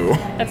Yahoo.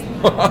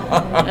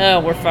 oh,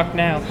 we're fucked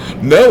now.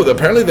 No,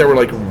 apparently they were,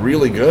 like,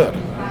 really good.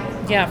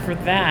 Yeah, for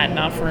that,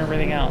 not for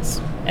everything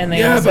else. And they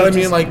Yeah, also but I just,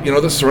 mean, like, you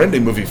know, the Serenity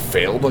movie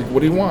failed. Like,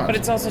 what do you want? But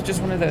it's also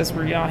just one of those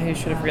where Yahoo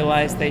should have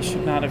realized they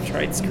should not have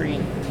tried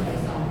Screen.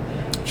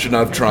 Should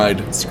not have tried.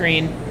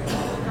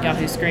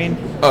 Yahoo Screen.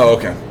 Oh,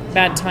 okay.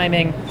 Bad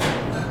timing.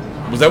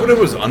 Was that what it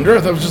was under? I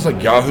thought it was just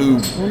like Yahoo.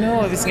 Oh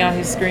no, it was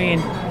Yahoo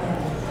Screen.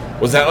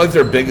 Was that like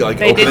their big, like,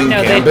 They opening did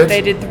no, gambit?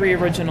 they did 3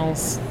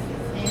 originals.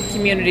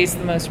 Community's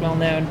the most well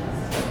known.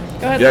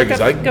 Go ahead, Yeah, look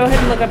 'cause up, go ahead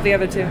and look up the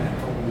other 2.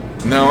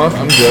 No,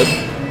 I'm good.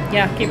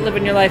 Yeah, keep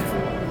living your life.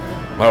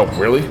 Oh,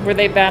 really? Were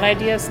they bad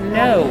ideas?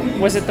 No.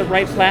 Was it the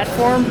right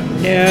platform?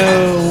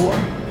 No.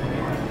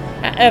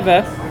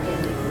 However,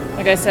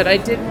 like I said, I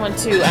did want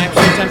to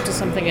actually jump to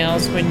something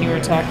else when you were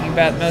talking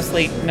about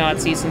mostly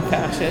Nazis and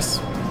fascists.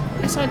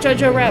 I saw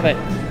Jojo Rabbit.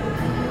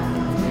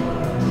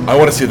 I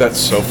want to see that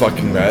so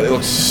fucking bad. It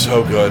looks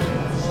so good.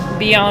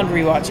 Beyond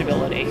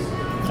rewatchability.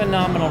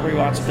 Phenomenal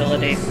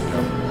rewatchability.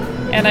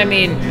 And I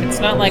mean, it's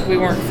not like we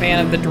weren't a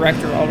fan of the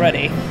director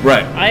already.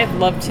 Right. I have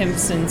loved him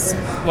since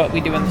What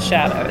We Do in the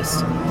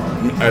Shadows.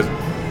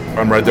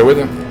 I'm right there with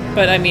him.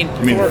 But I mean,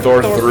 mean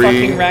Thor 3?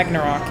 fucking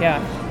Ragnarok,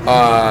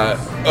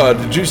 yeah.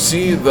 Did you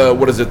see the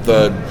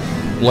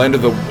Land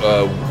of the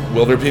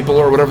Wilder People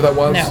or whatever that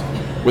was? No.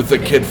 With the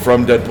kid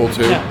from Deadpool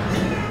 2? No.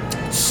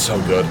 So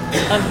good.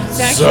 It's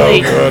So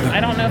actually, good. I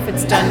don't know if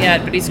it's done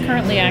yet, but he's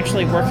currently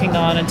actually working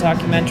on a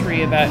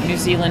documentary about New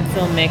Zealand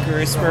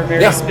filmmakers for a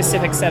very Yeah.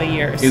 specific set of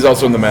years. He's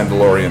also in The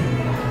Mandalorian.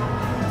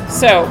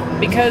 So,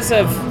 because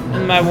of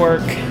my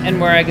work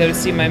and where I go to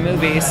see my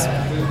movies,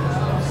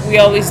 we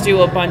always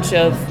do a bunch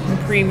of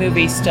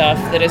pre-movie stuff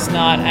that is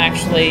not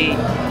actually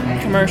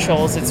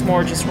commercials. It's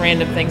more just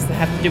random things that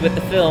have to do with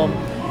the film.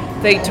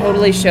 They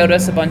totally showed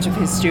us a bunch of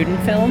his student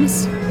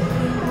films.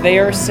 They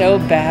are so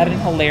bad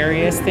and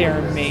hilarious. They are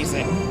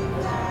amazing.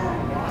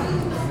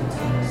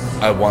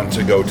 I want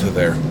to go to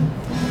there.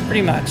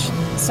 Pretty much.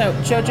 So,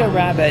 Jojo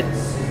Rabbit,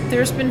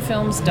 there's been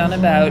films done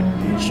about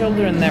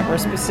children that were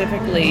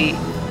specifically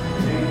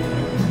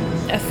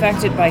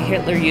affected by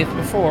Hitler Youth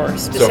before.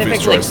 Specifically,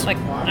 Choice. like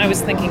I was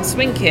thinking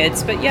Swing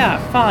Kids, but yeah,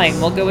 fine,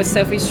 we'll go with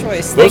Sophie's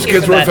Choice. Those Thank you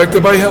kids for were that.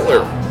 affected by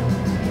Hitler.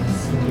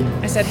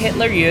 I said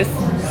Hitler Youth,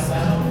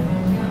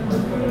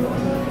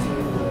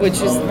 which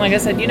is, like I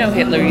said, you know,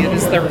 Hitler Youth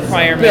is the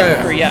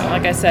requirement for,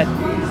 like I said,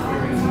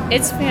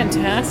 it's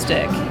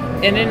fantastic.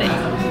 And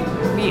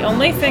the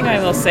only thing I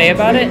will say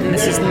about it, and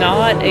this is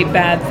not a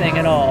bad thing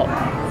at all,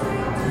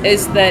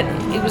 is that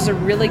it was a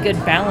really good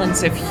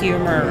balance of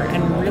humor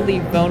and really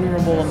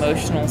vulnerable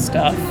emotional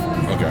stuff.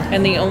 Okay.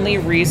 And the only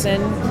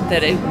reason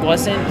that it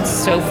wasn't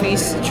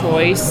Sophie's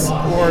Choice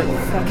or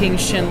fucking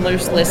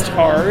Schindler's List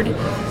hard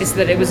is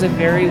that it was a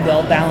very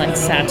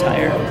well-balanced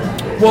satire.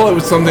 Well, it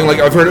was something like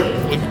I've heard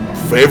it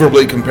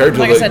favorably compared to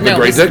Like I said, The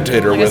Great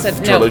Dictator like I with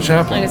said, Charlie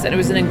Chaplin. Like I said, it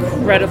was an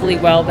incredibly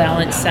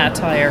well-balanced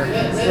satire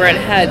where it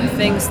had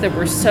things that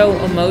were so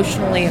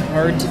emotionally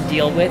hard to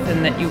deal with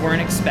and that you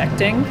weren't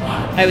expecting.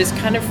 I was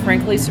kind of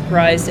frankly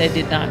surprised I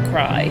did not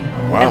cry.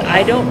 Wow. And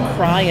I don't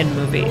cry in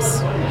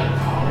movies.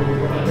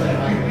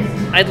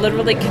 I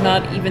literally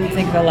cannot even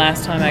think of the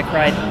last time I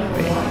cried in a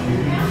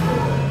movie.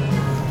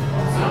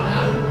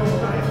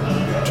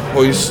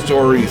 Toy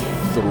Story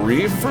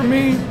 3 for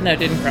me? No,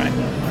 didn't cry.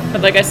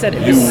 But like I said,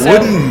 it You was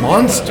wooden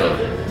monster.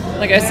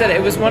 Like I said,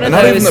 it was one of And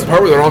not those. even the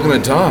part where they're all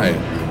going to die.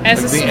 As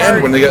Like a the smart-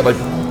 end when they get like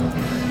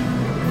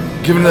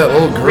given to that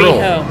little girl.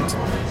 Rehomed.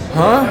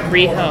 Huh?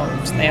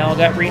 Rehomed. They all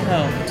got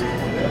rehomed.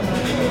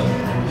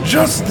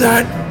 Just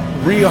that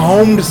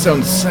rehomed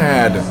sounds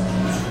sad.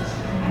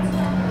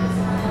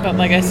 But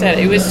like I said,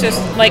 it was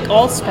just like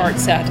all smart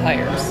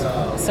satires.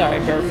 Sorry,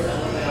 burp.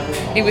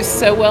 It was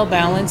so well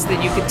balanced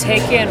that you could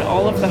take in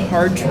all of the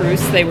hard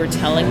truths they were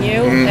telling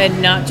you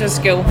and not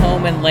just go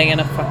home and lay in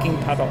a fucking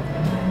puddle.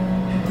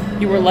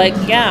 You were like,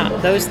 yeah,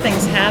 those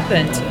things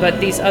happened, but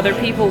these other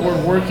people were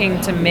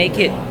working to make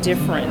it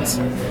different.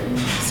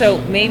 So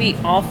maybe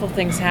awful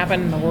things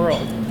happen in the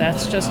world.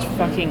 That's just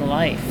fucking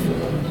life.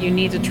 You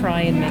need to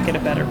try and make it a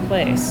better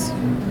place.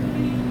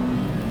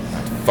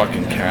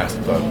 Fucking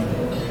cast,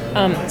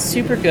 though.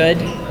 Super good.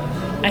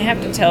 I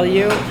have to tell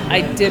you,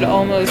 I did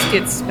almost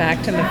get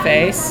smacked in the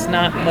face,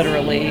 not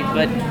literally,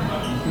 but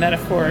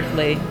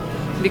metaphorically,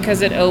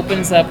 because it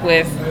opens up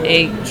with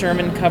a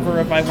German cover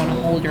of I Want to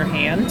Hold Your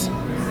Hand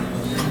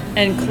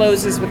and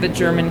closes with a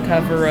German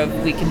cover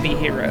of We Can Be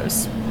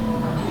Heroes.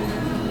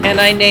 And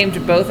I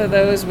named both of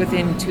those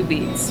within 2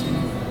 beats.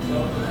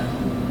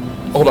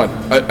 Hold on.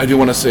 I do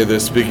want to say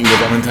this, speaking of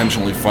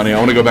unintentionally funny, I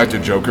want to go back to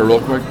Joker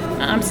real quick.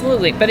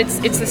 Absolutely, but it's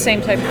the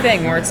same type of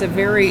thing where it's a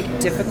very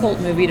difficult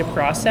movie to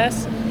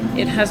process.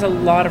 It has a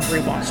lot of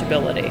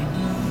rewatchability.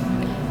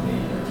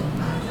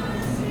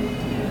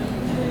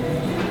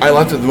 I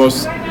left at the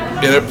most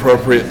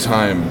inappropriate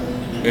time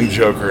in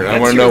Joker, and I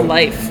That's want to your know.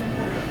 life.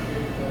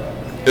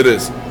 It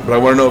is, but I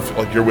want to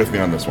know if you're with me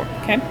on this one.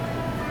 Okay.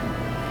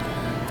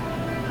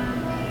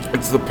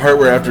 It's the part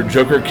where after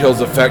Joker kills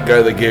the fat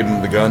guy that gave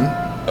him the gun,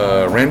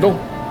 Randall,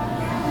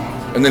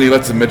 and then he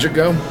lets the midget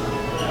go,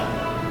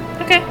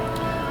 Okay.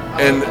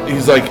 and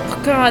he's like,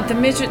 God, the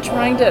midget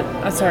trying to...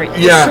 the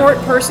Yeah. short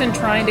person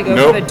trying to go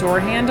Nope. for the door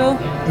handle.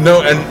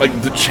 no, and like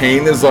the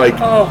chain is like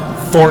Oh.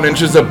 4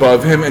 inches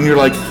above him, and you're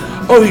like,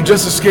 oh, he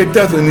just escaped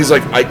death, and he's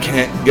like, I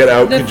can't get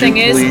out. The Could thing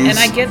you is, please? and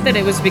I get that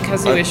it was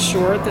because he was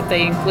short that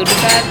they included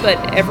that,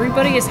 but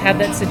everybody has had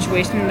that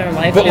situation in their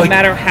life, But, no like,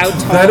 matter how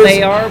that tall is-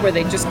 they are, where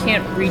they just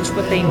can't reach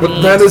what they But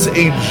need. that is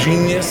a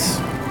genius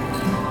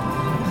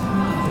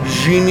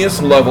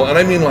level, and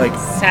I mean like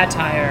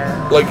satire.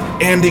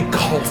 Andy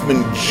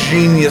Kaufman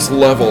genius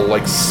level,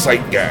 like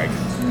sight gag,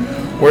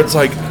 where it's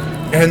like,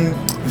 and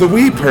the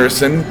wee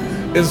person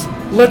is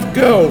let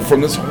go from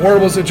this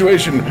horrible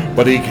situation,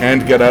 but he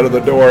can't get out of the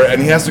door,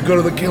 and he has to go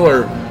to the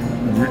killer,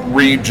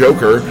 read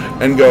Joker,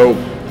 and go,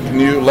 can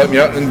you let me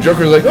out? And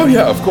Joker's like, oh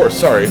yeah, of course,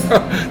 sorry,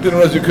 didn't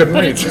realize you couldn't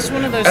But reach. it's just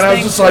one of those and I was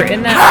things just like, where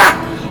in that-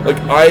 ha! Like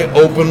I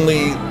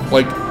openly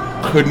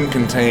couldn't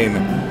contain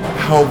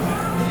how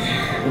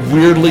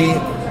weirdly,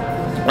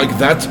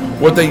 that's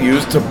what they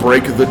use to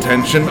break the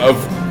tension of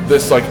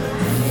this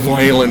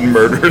violent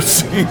murder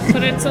scene.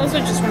 But it's also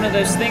just one of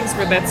those things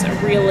where that's a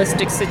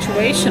realistic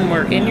situation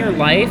where in your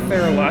life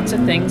there are lots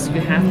of things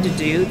you have to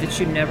do that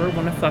you never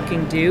want to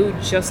fucking do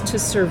just to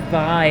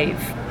survive.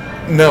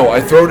 No, I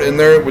throw it in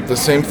there with the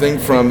same thing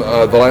from the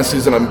last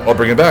season. I'll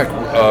bring it back,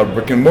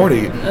 Rick and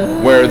Morty,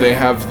 where they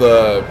have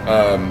the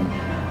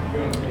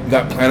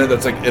that planet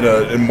that's in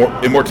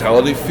a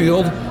immortality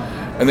field,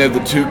 and they have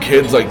the 2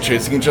 kids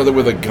chasing each other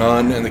with a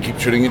gun, and they keep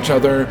shooting each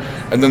other,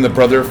 and then the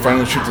brother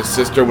finally shoots his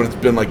sister when it's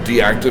been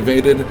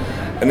deactivated,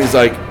 and he's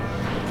like,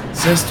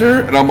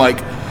 sister? And I'm like,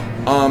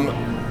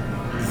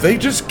 they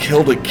just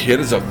killed a kid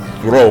as a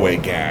throwaway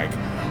gag.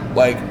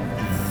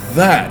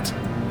 That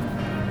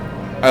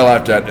I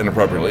laughed at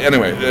inappropriately.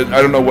 Anyway, I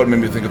don't know what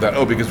made me think of that.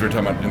 Oh, because we were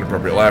talking about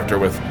inappropriate laughter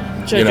with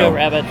Jojo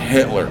Rabbit.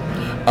 Hitler.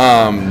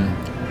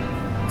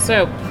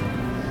 So,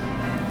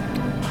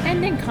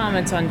 ending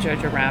comments on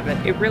Jojo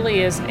Rabbit. It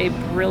really is a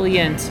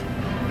brilliant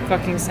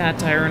fucking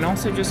satire and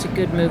also just a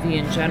good movie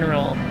in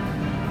general.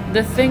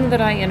 The thing that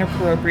I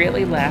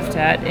inappropriately laughed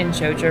at in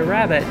Jojo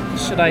Rabbit.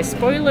 Should I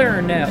spoiler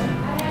or no?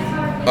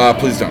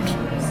 Please don't.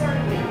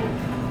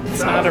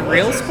 It's not a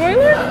real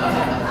spoiler?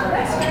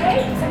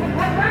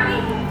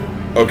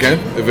 Okay,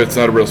 if it's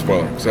not a real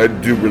spoiler, because I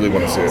do really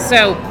want to see it.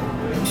 So,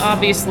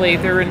 obviously,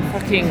 they're in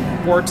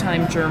fucking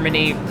wartime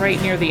Germany, right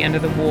near the end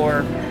of the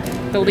war.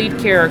 The lead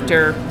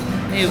character,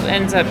 who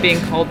ends up being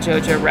called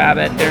Jojo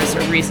Rabbit, there's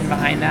a reason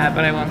behind that,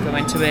 but I won't go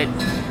into it,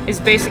 is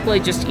basically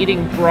just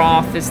eating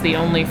broth is the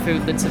only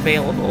food that's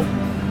available.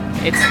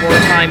 It's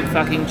wartime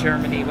fucking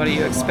Germany, what do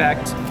you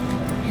expect?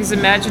 His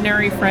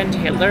imaginary friend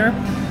Hitler,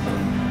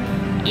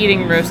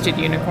 eating roasted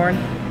unicorn.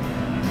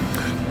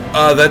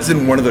 That's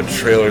in one of the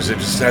trailers. It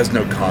just has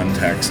no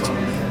context.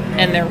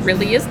 And there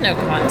really is no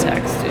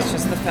context. It's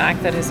just the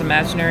fact that his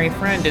imaginary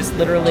friend is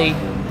literally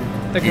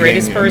the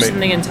greatest person in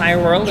the entire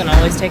world and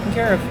always taken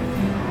care of.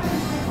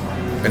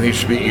 And he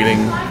should be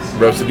eating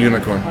roasted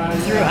unicorn.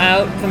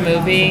 Throughout the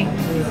movie,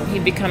 he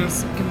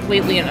becomes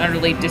completely and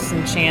utterly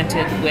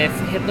disenchanted with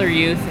Hitler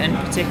Youth and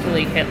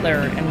particularly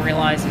Hitler and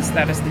realizes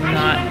that is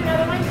not...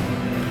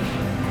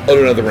 I'll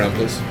do another round,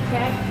 please.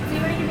 Okay. So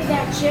you want to give me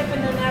that chip,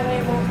 and then that way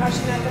it won't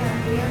cost you nothing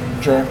on beer?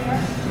 Sure.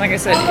 Like I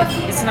said,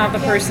 it's not the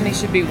person he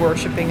should be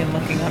worshiping and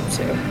looking up to.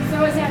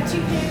 So is that 2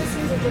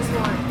 Jamesons or just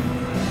 1?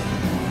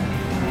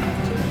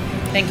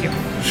 Thank you.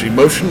 She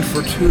motioned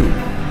for 2.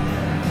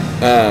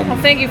 Well,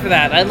 thank you for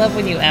that. I love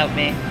when you out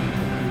me.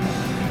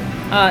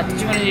 Did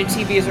you want to do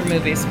TVs or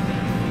movies?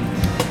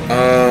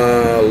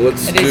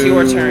 Let's It is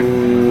your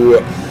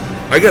turn.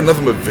 I got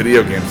nothing but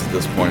video games at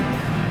this point.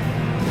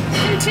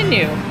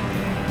 Continue.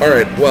 All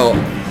right, well,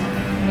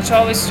 Which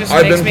always just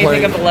I've makes been me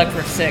playing- think of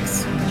Electric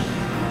 6.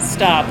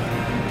 Stop.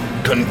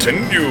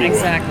 continue.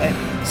 Exactly.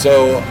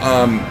 So,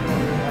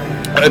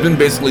 I've been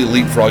basically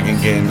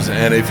leapfrogging games,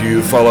 and if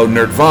you follow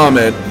Nerd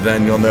Vomit,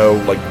 then you'll know,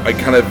 like, I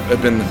kind of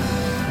have been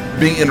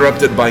being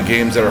interrupted by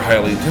games that are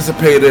highly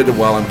anticipated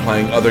while I'm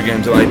playing other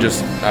games that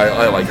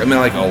I like. I mean, I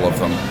like all of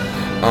them.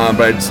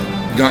 But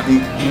I'd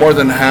gotten more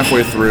than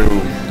halfway through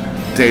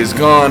Days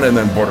Gone, and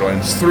then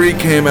Borderlands 3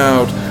 came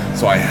out,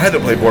 so I had to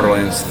play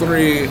Borderlands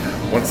 3.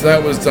 Once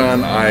that was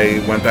done,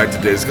 I went back to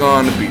Days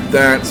Gone, beat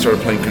that,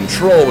 started playing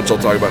Control, which I'll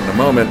talk about in a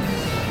moment.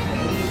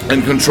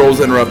 And Control's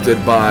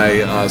interrupted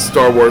by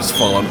Star Wars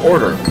Fallen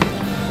Order.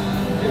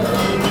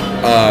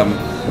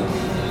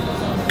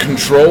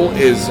 Control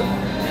is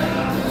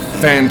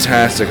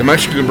fantastic. I'm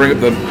actually going to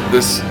bring up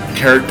this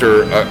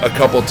character a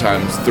couple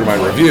times through my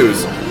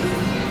reviews.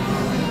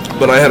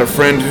 But I had a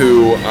friend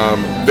who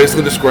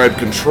basically described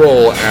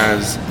Control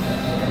as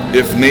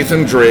if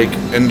Nathan Drake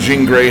and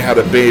Jean Grey had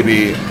a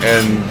baby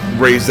and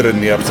raised it in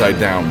the Upside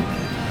Down.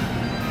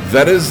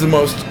 That is the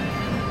most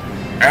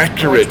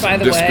accurate Which, by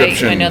the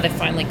description. way, I know they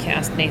finally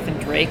cast Nathan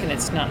Drake, and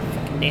it's not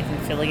fucking Nathan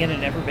Fillion,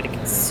 and everybody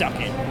can suck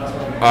it.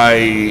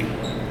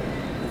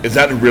 Is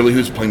that really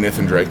who's playing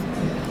Nathan Drake?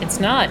 It's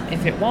not.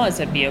 If it was,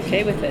 I'd be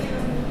okay with it.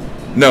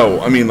 No,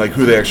 I mean, like,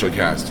 who they actually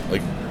cast.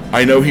 Like,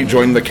 I know he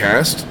joined the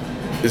cast.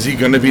 Is he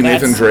going to be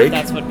Nathan Drake?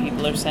 That's what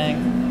people are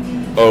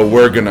saying. Oh,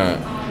 we're gonna.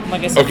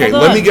 Like I said, Okay,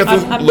 hold let on. me get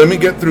through. I'm- Let me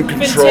get through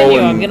Control, Continue.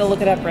 I'm and gonna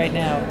look it up right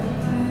now.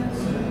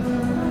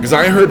 because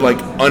I heard like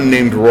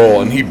unnamed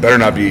role, and he better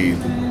not be.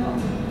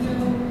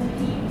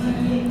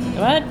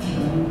 Go ahead.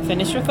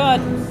 Finish your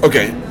thought.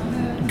 Okay,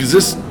 because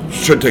this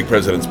should take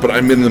precedence, but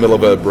I'm in the middle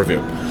of a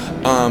review.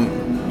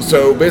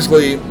 So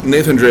basically,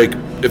 Nathan Drake,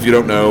 if you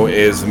don't know,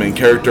 is the main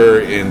character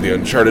in the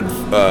Uncharted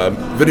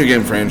video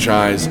game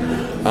franchise.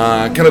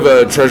 Kind of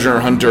a treasure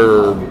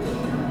hunter.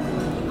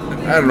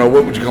 I don't know,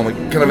 what would you call him?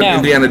 Like, kind of No, an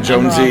Indiana I'm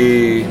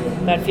Jonesy.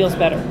 That feels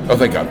better. Oh,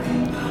 thank God.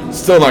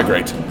 Still not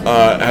great.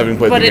 Having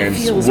played But the it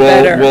games, feels we'll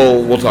better.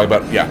 we'll talk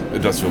about. Yeah, it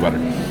does feel better.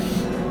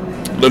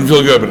 Doesn't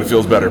feel good, but it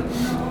feels better.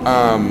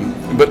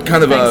 But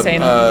kind of Thanks,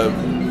 Anna.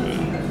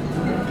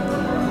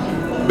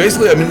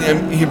 basically, I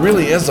mean, he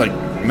really is like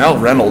Mal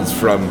Reynolds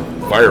from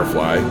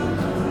Firefly.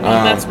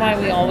 Well, that's why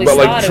we always but,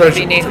 like, thought it would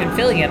be treasure- Nathan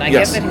Fillion. I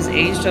Yes. get that his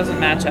age doesn't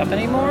match up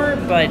anymore,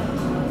 but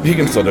He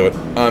can still do it.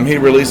 He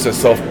released a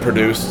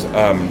self-produced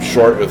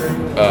short with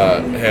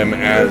him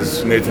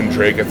as Nathan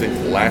Drake, I think,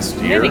 last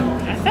year. maybe.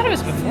 I thought it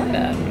was before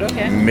that, but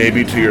okay.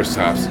 Maybe 2 years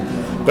tops.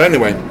 But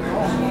anyway,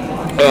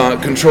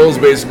 Control is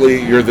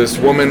basically you're this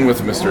woman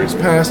with a mysterious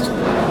past,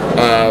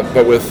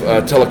 but with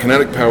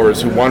telekinetic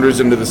powers, who wanders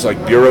into this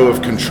like Bureau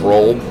of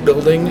Control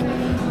building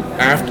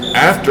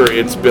after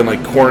it's been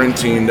like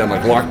quarantined and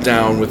like locked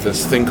down with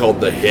this thing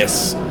called the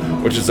Hiss,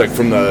 which is like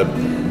from the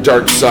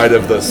dark side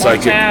of the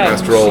psychic Watch out.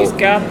 astral. She's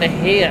got the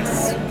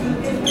hiss.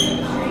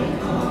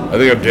 I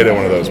think I've dated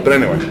one of those, but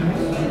anyway.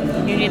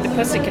 You need the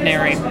pussy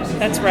canary.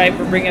 That's right,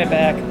 we're bringing it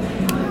back.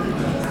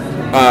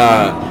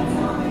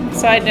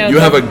 Side note. You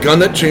have a gun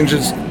that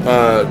changes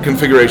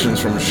configurations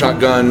from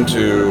shotgun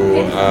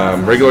to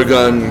regular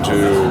gun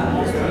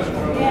to.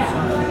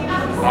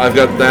 I've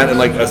got that and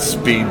like a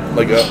speed,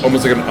 like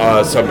almost like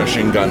a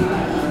submachine gun,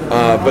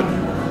 but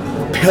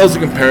pales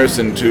in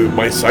comparison to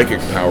my psychic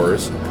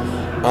powers.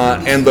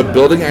 and the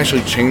building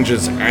actually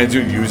changes as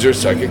you use your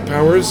psychic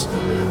powers.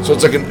 So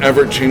it's like an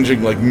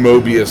ever-changing, like,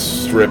 Mobius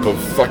strip of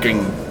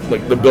fucking,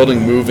 like, the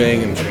building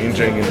moving and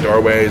changing in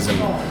doorways and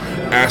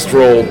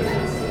astral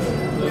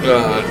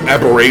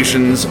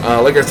aberrations.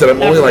 Like I said,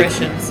 I'm only like...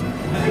 Apparitions.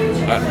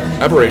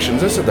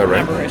 Aberrations, I said that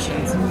right.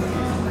 Apparitions.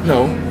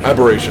 No,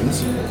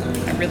 aberrations.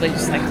 I really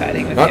just like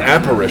fighting with Not you.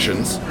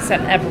 apparitions. I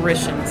said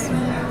apparitions.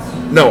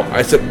 No,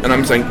 I said, and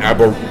I'm saying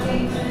No,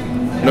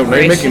 now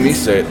you're making me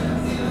say it.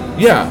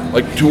 Yeah,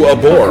 like to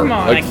abhor. Come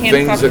on, like I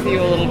can't fuck with you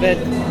a little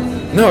bit.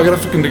 No, I got a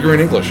fucking degree in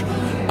English.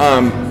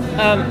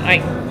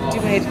 I do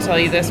hate to tell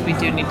you this, we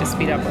do need to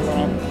speed up a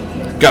little.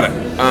 Got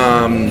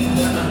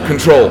it.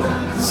 Control.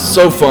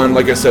 So fun.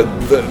 Like I said,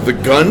 the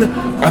gun,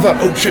 I thought,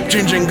 oh,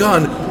 ship-changing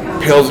gun,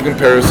 pales in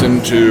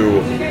comparison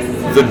to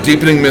the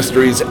deepening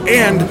mysteries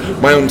and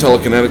my own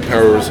telekinetic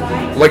powers.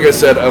 Like I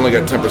said, I only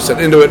got 10%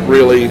 into it,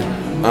 really,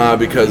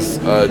 because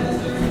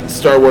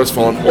Star Wars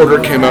Fallen Order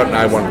came out and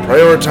I want to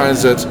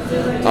prioritize it.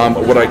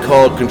 What I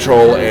call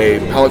Control a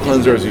palate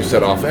cleanser, as you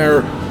said off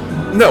air.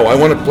 No, I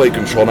want to play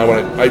Control,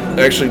 and I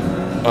actually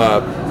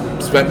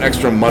spent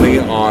extra money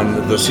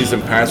on the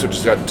season pass, which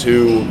has got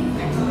 2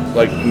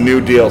 like new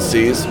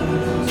DLCs.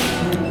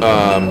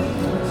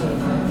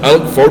 I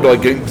look forward to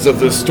like getting, because of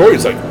the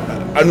stories. Like,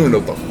 I don't even know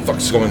what the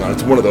fuck's going on.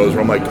 It's one of those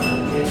where I'm like,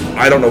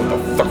 I don't know what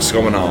the fuck's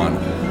going on.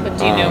 But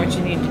do you know what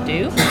you need to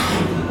do?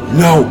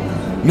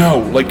 No,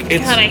 like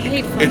it's. God, I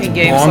hate it's fucking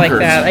games like bonkers.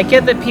 that. I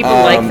get that people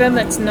like them.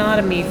 That's not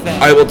a me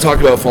thing. I will talk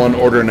about Fallen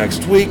Order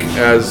next week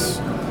as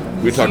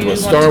we talked you about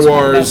want Star to talk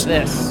Wars.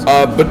 about this?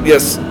 But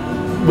yes,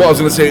 well, I was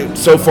going to say,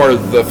 so far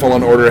the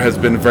Fallen Order has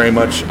been very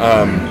much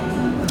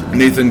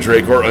Nathan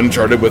Drake or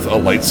Uncharted with a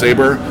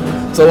lightsaber.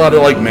 It's a lot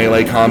of like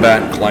melee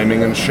combat,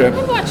 climbing and shit.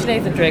 I'd watch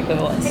Nathan Drake with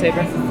a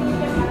lightsaber.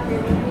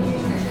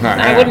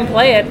 I wouldn't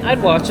play it.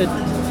 I'd watch it.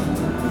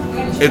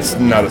 It's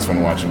not as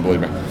fun watching,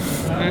 believe me.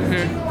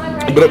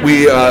 But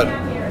we,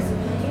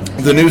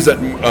 the news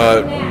that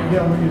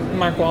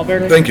Mark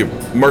Wahlberg. thank you,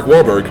 Mark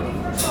Wahlberg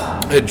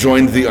had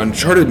joined the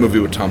Uncharted movie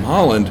with Tom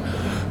Holland,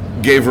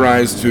 gave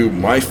rise to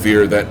my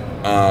fear that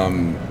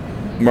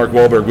Mark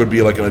Wahlberg would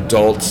be like an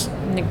adult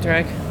Nick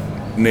Drake.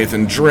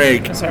 Nathan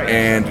Drake, I'm sorry.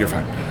 and you're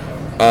fine.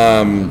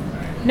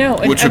 No,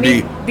 and Which I would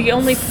mean, be the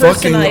only person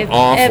fucking I've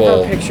awful.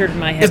 ever pictured in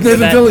my head It's for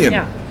Nathan that. Fillion.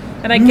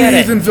 Yeah, and I get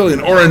Nathan it.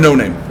 Fillion, or a no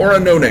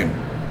name.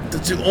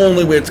 That's the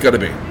only way it's got to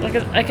be. Like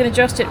I can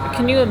adjust it. But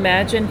can you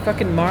imagine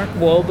fucking Mark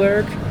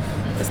Wahlberg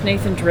as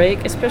Nathan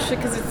Drake, especially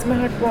because it's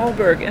Mark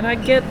Wahlberg, and I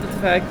get the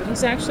fact that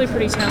he's actually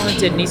pretty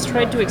talented and he's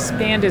tried to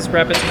expand his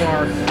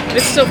repertoire. But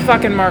it's still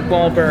fucking Mark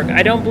Wahlberg.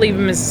 I don't believe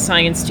him as a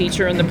science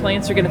teacher, and the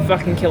plants are gonna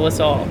fucking kill us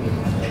all.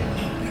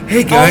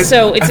 Hey guys,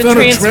 Also, it's I a found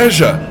a trans-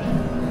 treasure.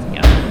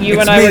 Yeah, you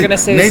It's and I me, were gonna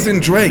say Nathan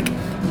Drake.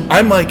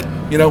 I'm like,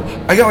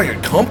 I got like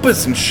a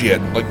compass and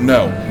shit. Like,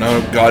 no,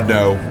 God,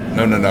 no.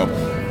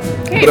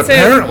 Okay, but so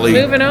apparently,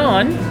 moving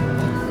on.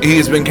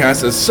 he's been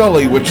cast as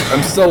Sully, which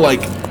I'm still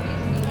like,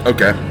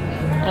 okay,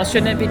 Well,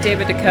 shouldn't it be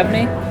David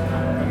Duchovny?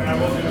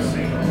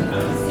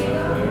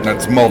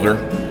 that's Mulder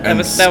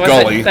and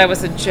Scully. That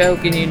was a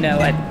joke, and you know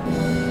it.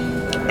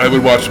 I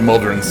would watch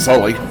Mulder and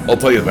Sully. I'll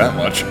tell you that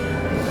much.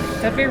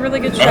 That'd be a really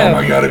good show. Oh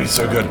my god, it'd be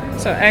so good.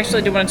 So I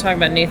actually do want to talk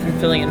about Nathan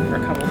Fillion for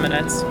a couple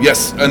minutes.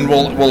 Yes, and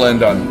we'll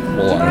end on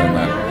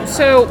that.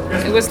 So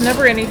it was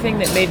never anything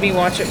that made me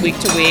watch it week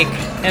to week,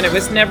 and it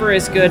was never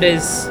as good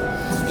as,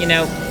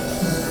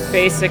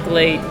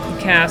 basically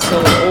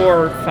Castle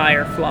or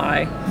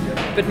Firefly.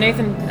 But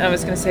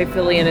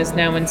Fillion is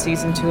now in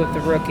season 2 of The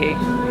Rookie.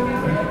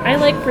 I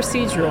like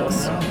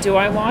procedurals. Do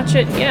I watch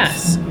it?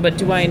 Yes. But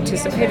do I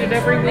anticipate it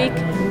every week?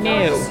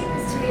 No.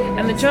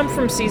 And the jump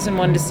from season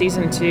 1 to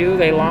season 2,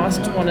 they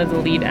lost one of the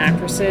lead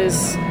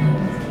actresses.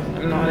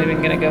 I'm not even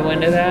going to go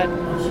into that.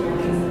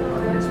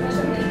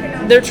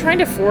 They're trying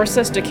to force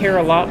us to care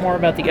a lot more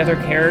about the other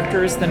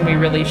characters than we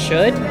really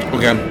should.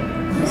 Okay.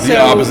 The So-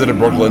 opposite of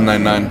Brooklyn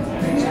Nine-Nine.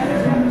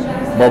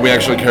 Where we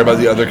actually care about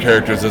the other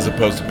characters as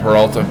opposed to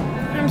Peralta.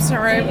 I'm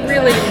sorry, I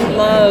really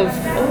love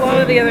a lot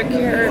of the other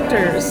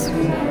characters.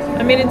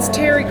 I mean, it's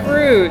Terry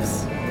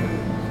Crews.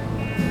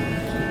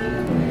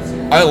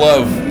 I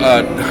love,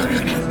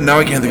 now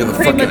I can't think of the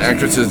Pretty fucking much-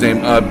 actress's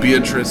name.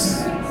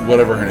 Beatrice,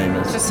 whatever her name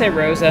is. Just say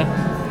Rosa.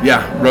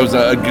 Yeah,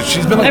 Rosa.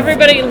 She's been like...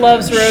 Everybody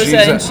loves Rosa, she's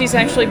and she's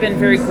actually been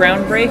very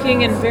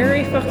groundbreaking and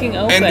very fucking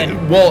open.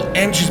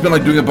 And she's been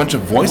like doing a bunch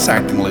of voice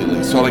acting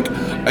lately. So like,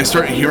 I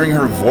started hearing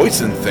her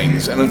voice in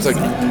things, and it's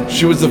like,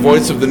 she was the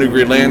voice of the new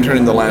Green Lantern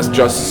in the last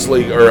Justice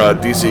League, or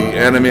DC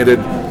animated.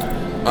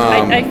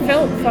 I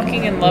felt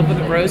fucking in love with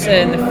Rosa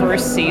in the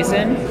first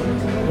season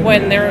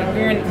when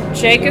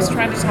Jake is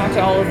trying to talk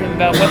to all of them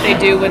about what they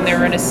do when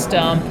they're in a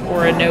stump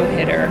or a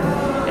no-hitter.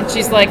 And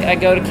she's like, I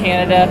go to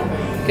Canada,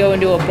 go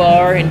into a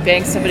bar and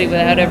bang somebody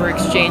without ever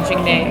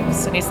exchanging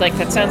names. And he's like,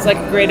 that sounds like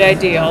a great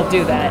idea, I'll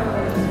do that.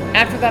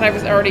 After that, I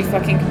was already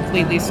fucking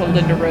completely sold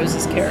into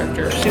Rose's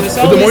character. She was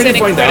But the more always you an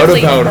find out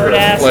incredibly about her,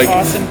 hard-ass, like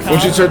awesome when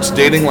she cop. starts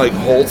dating like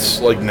Holt's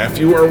like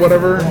nephew or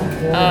whatever,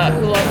 Who I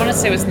want to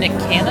say was Nick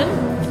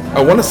Cannon. I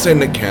want to say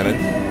Nick Cannon.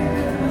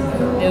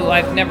 who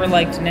I've never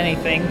liked in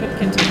anything, but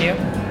continue.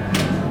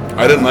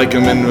 I didn't like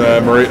him in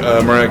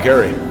Mariah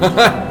Carey.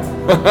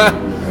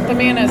 The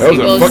man has That was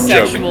the a most fuck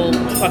joke. sexual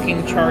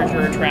fucking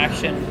charger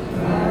attraction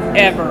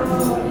ever.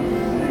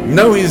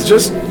 No, he's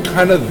just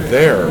kind of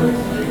there.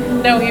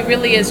 No, he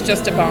really is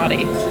just a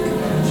body.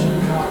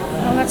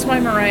 Well, that's why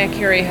Mariah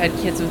Carey had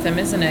kids with him,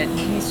 isn't it?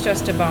 He's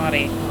just a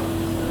body.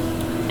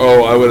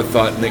 Oh, I would have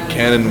thought Nick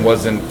Cannon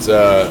wasn't.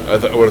 I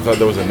would have thought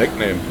that was a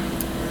nickname.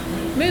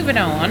 Moving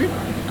on,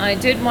 I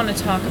did want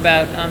to talk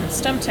about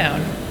Stumptown,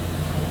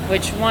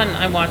 which one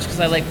I watch because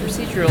I like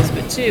procedurals,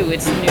 but two,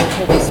 it's the new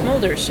Colby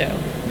Smulders show.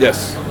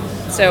 Yes.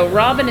 So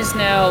Robin is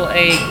now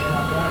a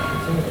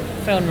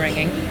phone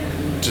ringing.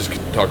 Just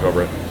talk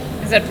over it.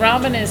 Is that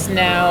Robin is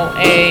now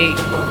a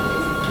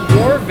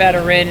war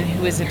veteran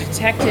who is a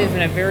detective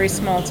in a very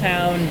small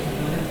town.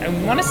 I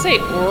want to say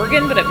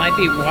Oregon, but it might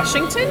be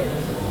Washington.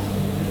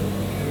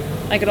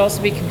 I could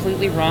also be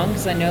completely wrong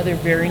because I know they're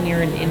very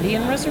near an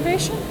Indian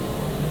reservation.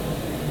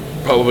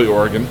 Probably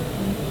Oregon.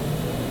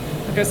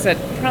 Like I said,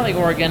 probably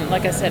Oregon.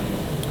 Like I said,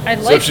 I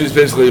So like she's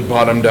basically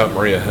bottomed out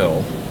Maria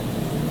Hill.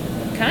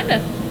 kind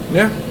of.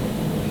 Yeah.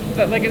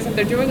 But like I said,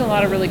 they're doing a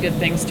lot of really good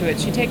things to it.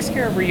 She takes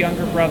care of her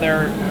younger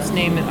brother, whose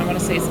name I want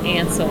to say is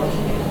Ansel.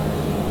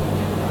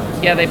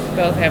 Yeah, they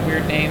both have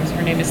weird names.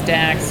 Her name is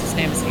Dax. His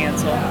name is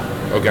Ansel.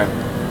 Okay.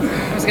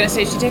 I was going to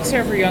say she takes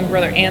care of her young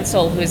brother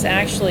Ansel, who is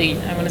actually,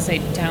 I want to say,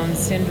 Down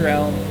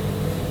syndrome.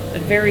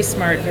 But very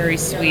smart, very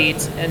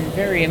sweet, and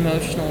very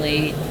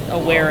emotionally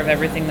aware of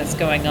everything that's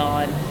going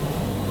on.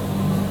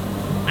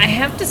 I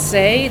have to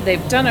say,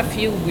 they've done a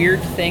few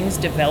weird things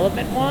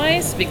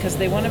development-wise because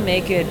they want to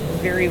make it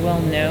very well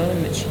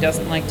known that she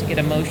doesn't like to get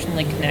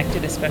emotionally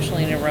connected,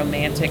 especially in a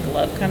romantic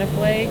love kind of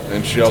way.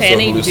 And she to also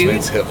any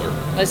hallucinates dude, Hitler.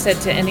 I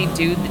said to any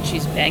dude that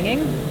she's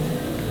banging,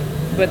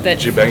 but that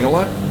Did she bang a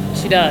lot?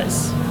 she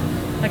does.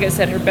 Like I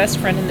said, her best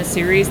friend in the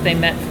series, they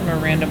met from a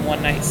random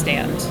one-night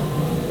stand.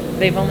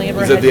 They've only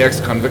ever Is had... that the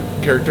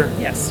ex-convict character?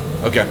 Yes.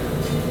 Okay.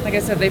 Like I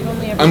said, they've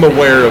only ever... I'm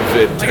aware of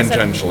it Like I said,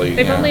 tangentially.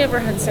 they've yeah. only ever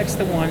had sex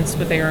the once,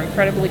 but they are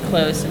incredibly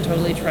close and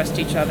totally trust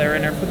each other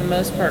and are for the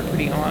most part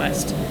pretty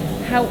honest.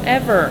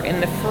 However, in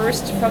the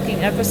first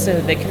fucking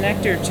episode, they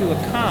connect her to a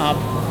cop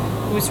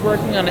who's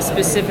working on a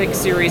specific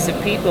series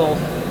of people,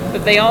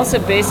 but they also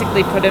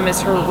basically put him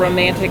as her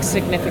romantic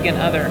significant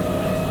other.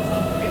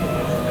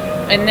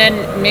 And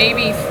then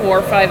maybe 4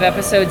 or 5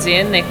 episodes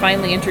in, they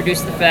finally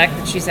introduce the fact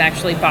that she's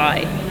actually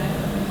bi.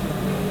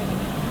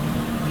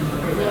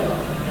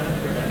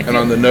 And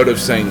on the note of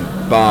saying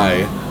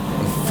bye,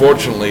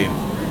 unfortunately,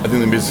 I think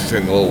the music's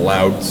getting a little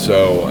loud,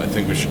 so I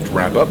think we should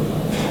wrap up.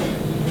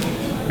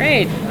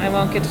 Great. I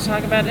won't get to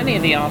talk about any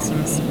of the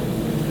awesomes.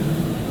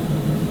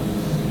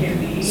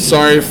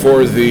 Sorry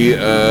for the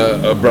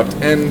abrupt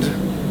end.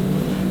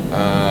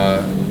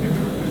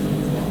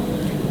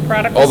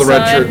 Prodigal All the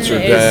red Son shirts are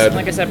is, dead.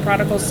 Like I said,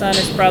 Prodigal Son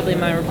is probably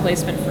my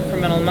replacement for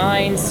Criminal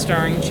Minds,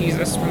 starring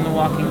Jesus from The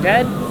Walking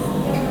Dead.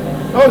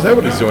 Oh, is that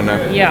what he's doing now?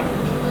 Yeah.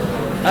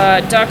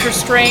 Doctor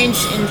Strange,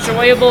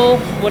 enjoyable,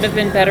 would have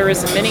been better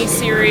as a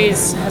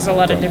mini-series, has a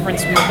lot of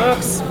difference from the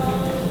books.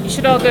 You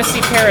should all go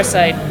see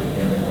Parasite.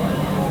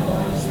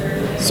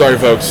 Sorry,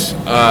 folks.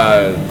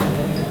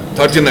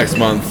 Talk to you next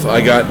month.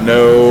 I got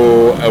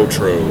no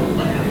outro.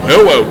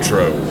 No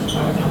outro.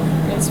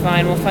 It's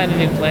fine, we'll find a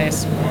new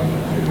place.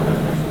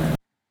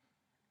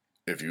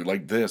 If you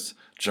like this,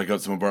 check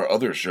out some of our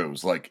other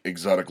shows like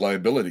Exotic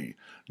Liability,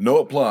 No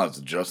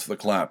Applause, Just the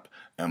Clap,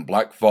 and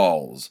Black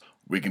Falls.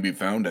 We can be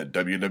found at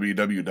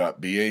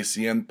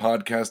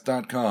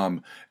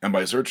www.bacnpodcast.com and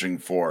by searching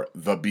for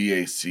The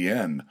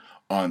BACN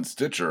on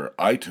Stitcher,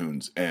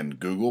 iTunes, and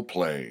Google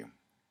Play.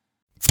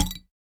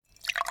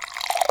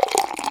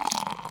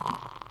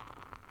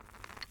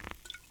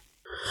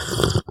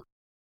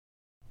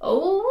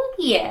 Oh,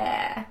 yeah.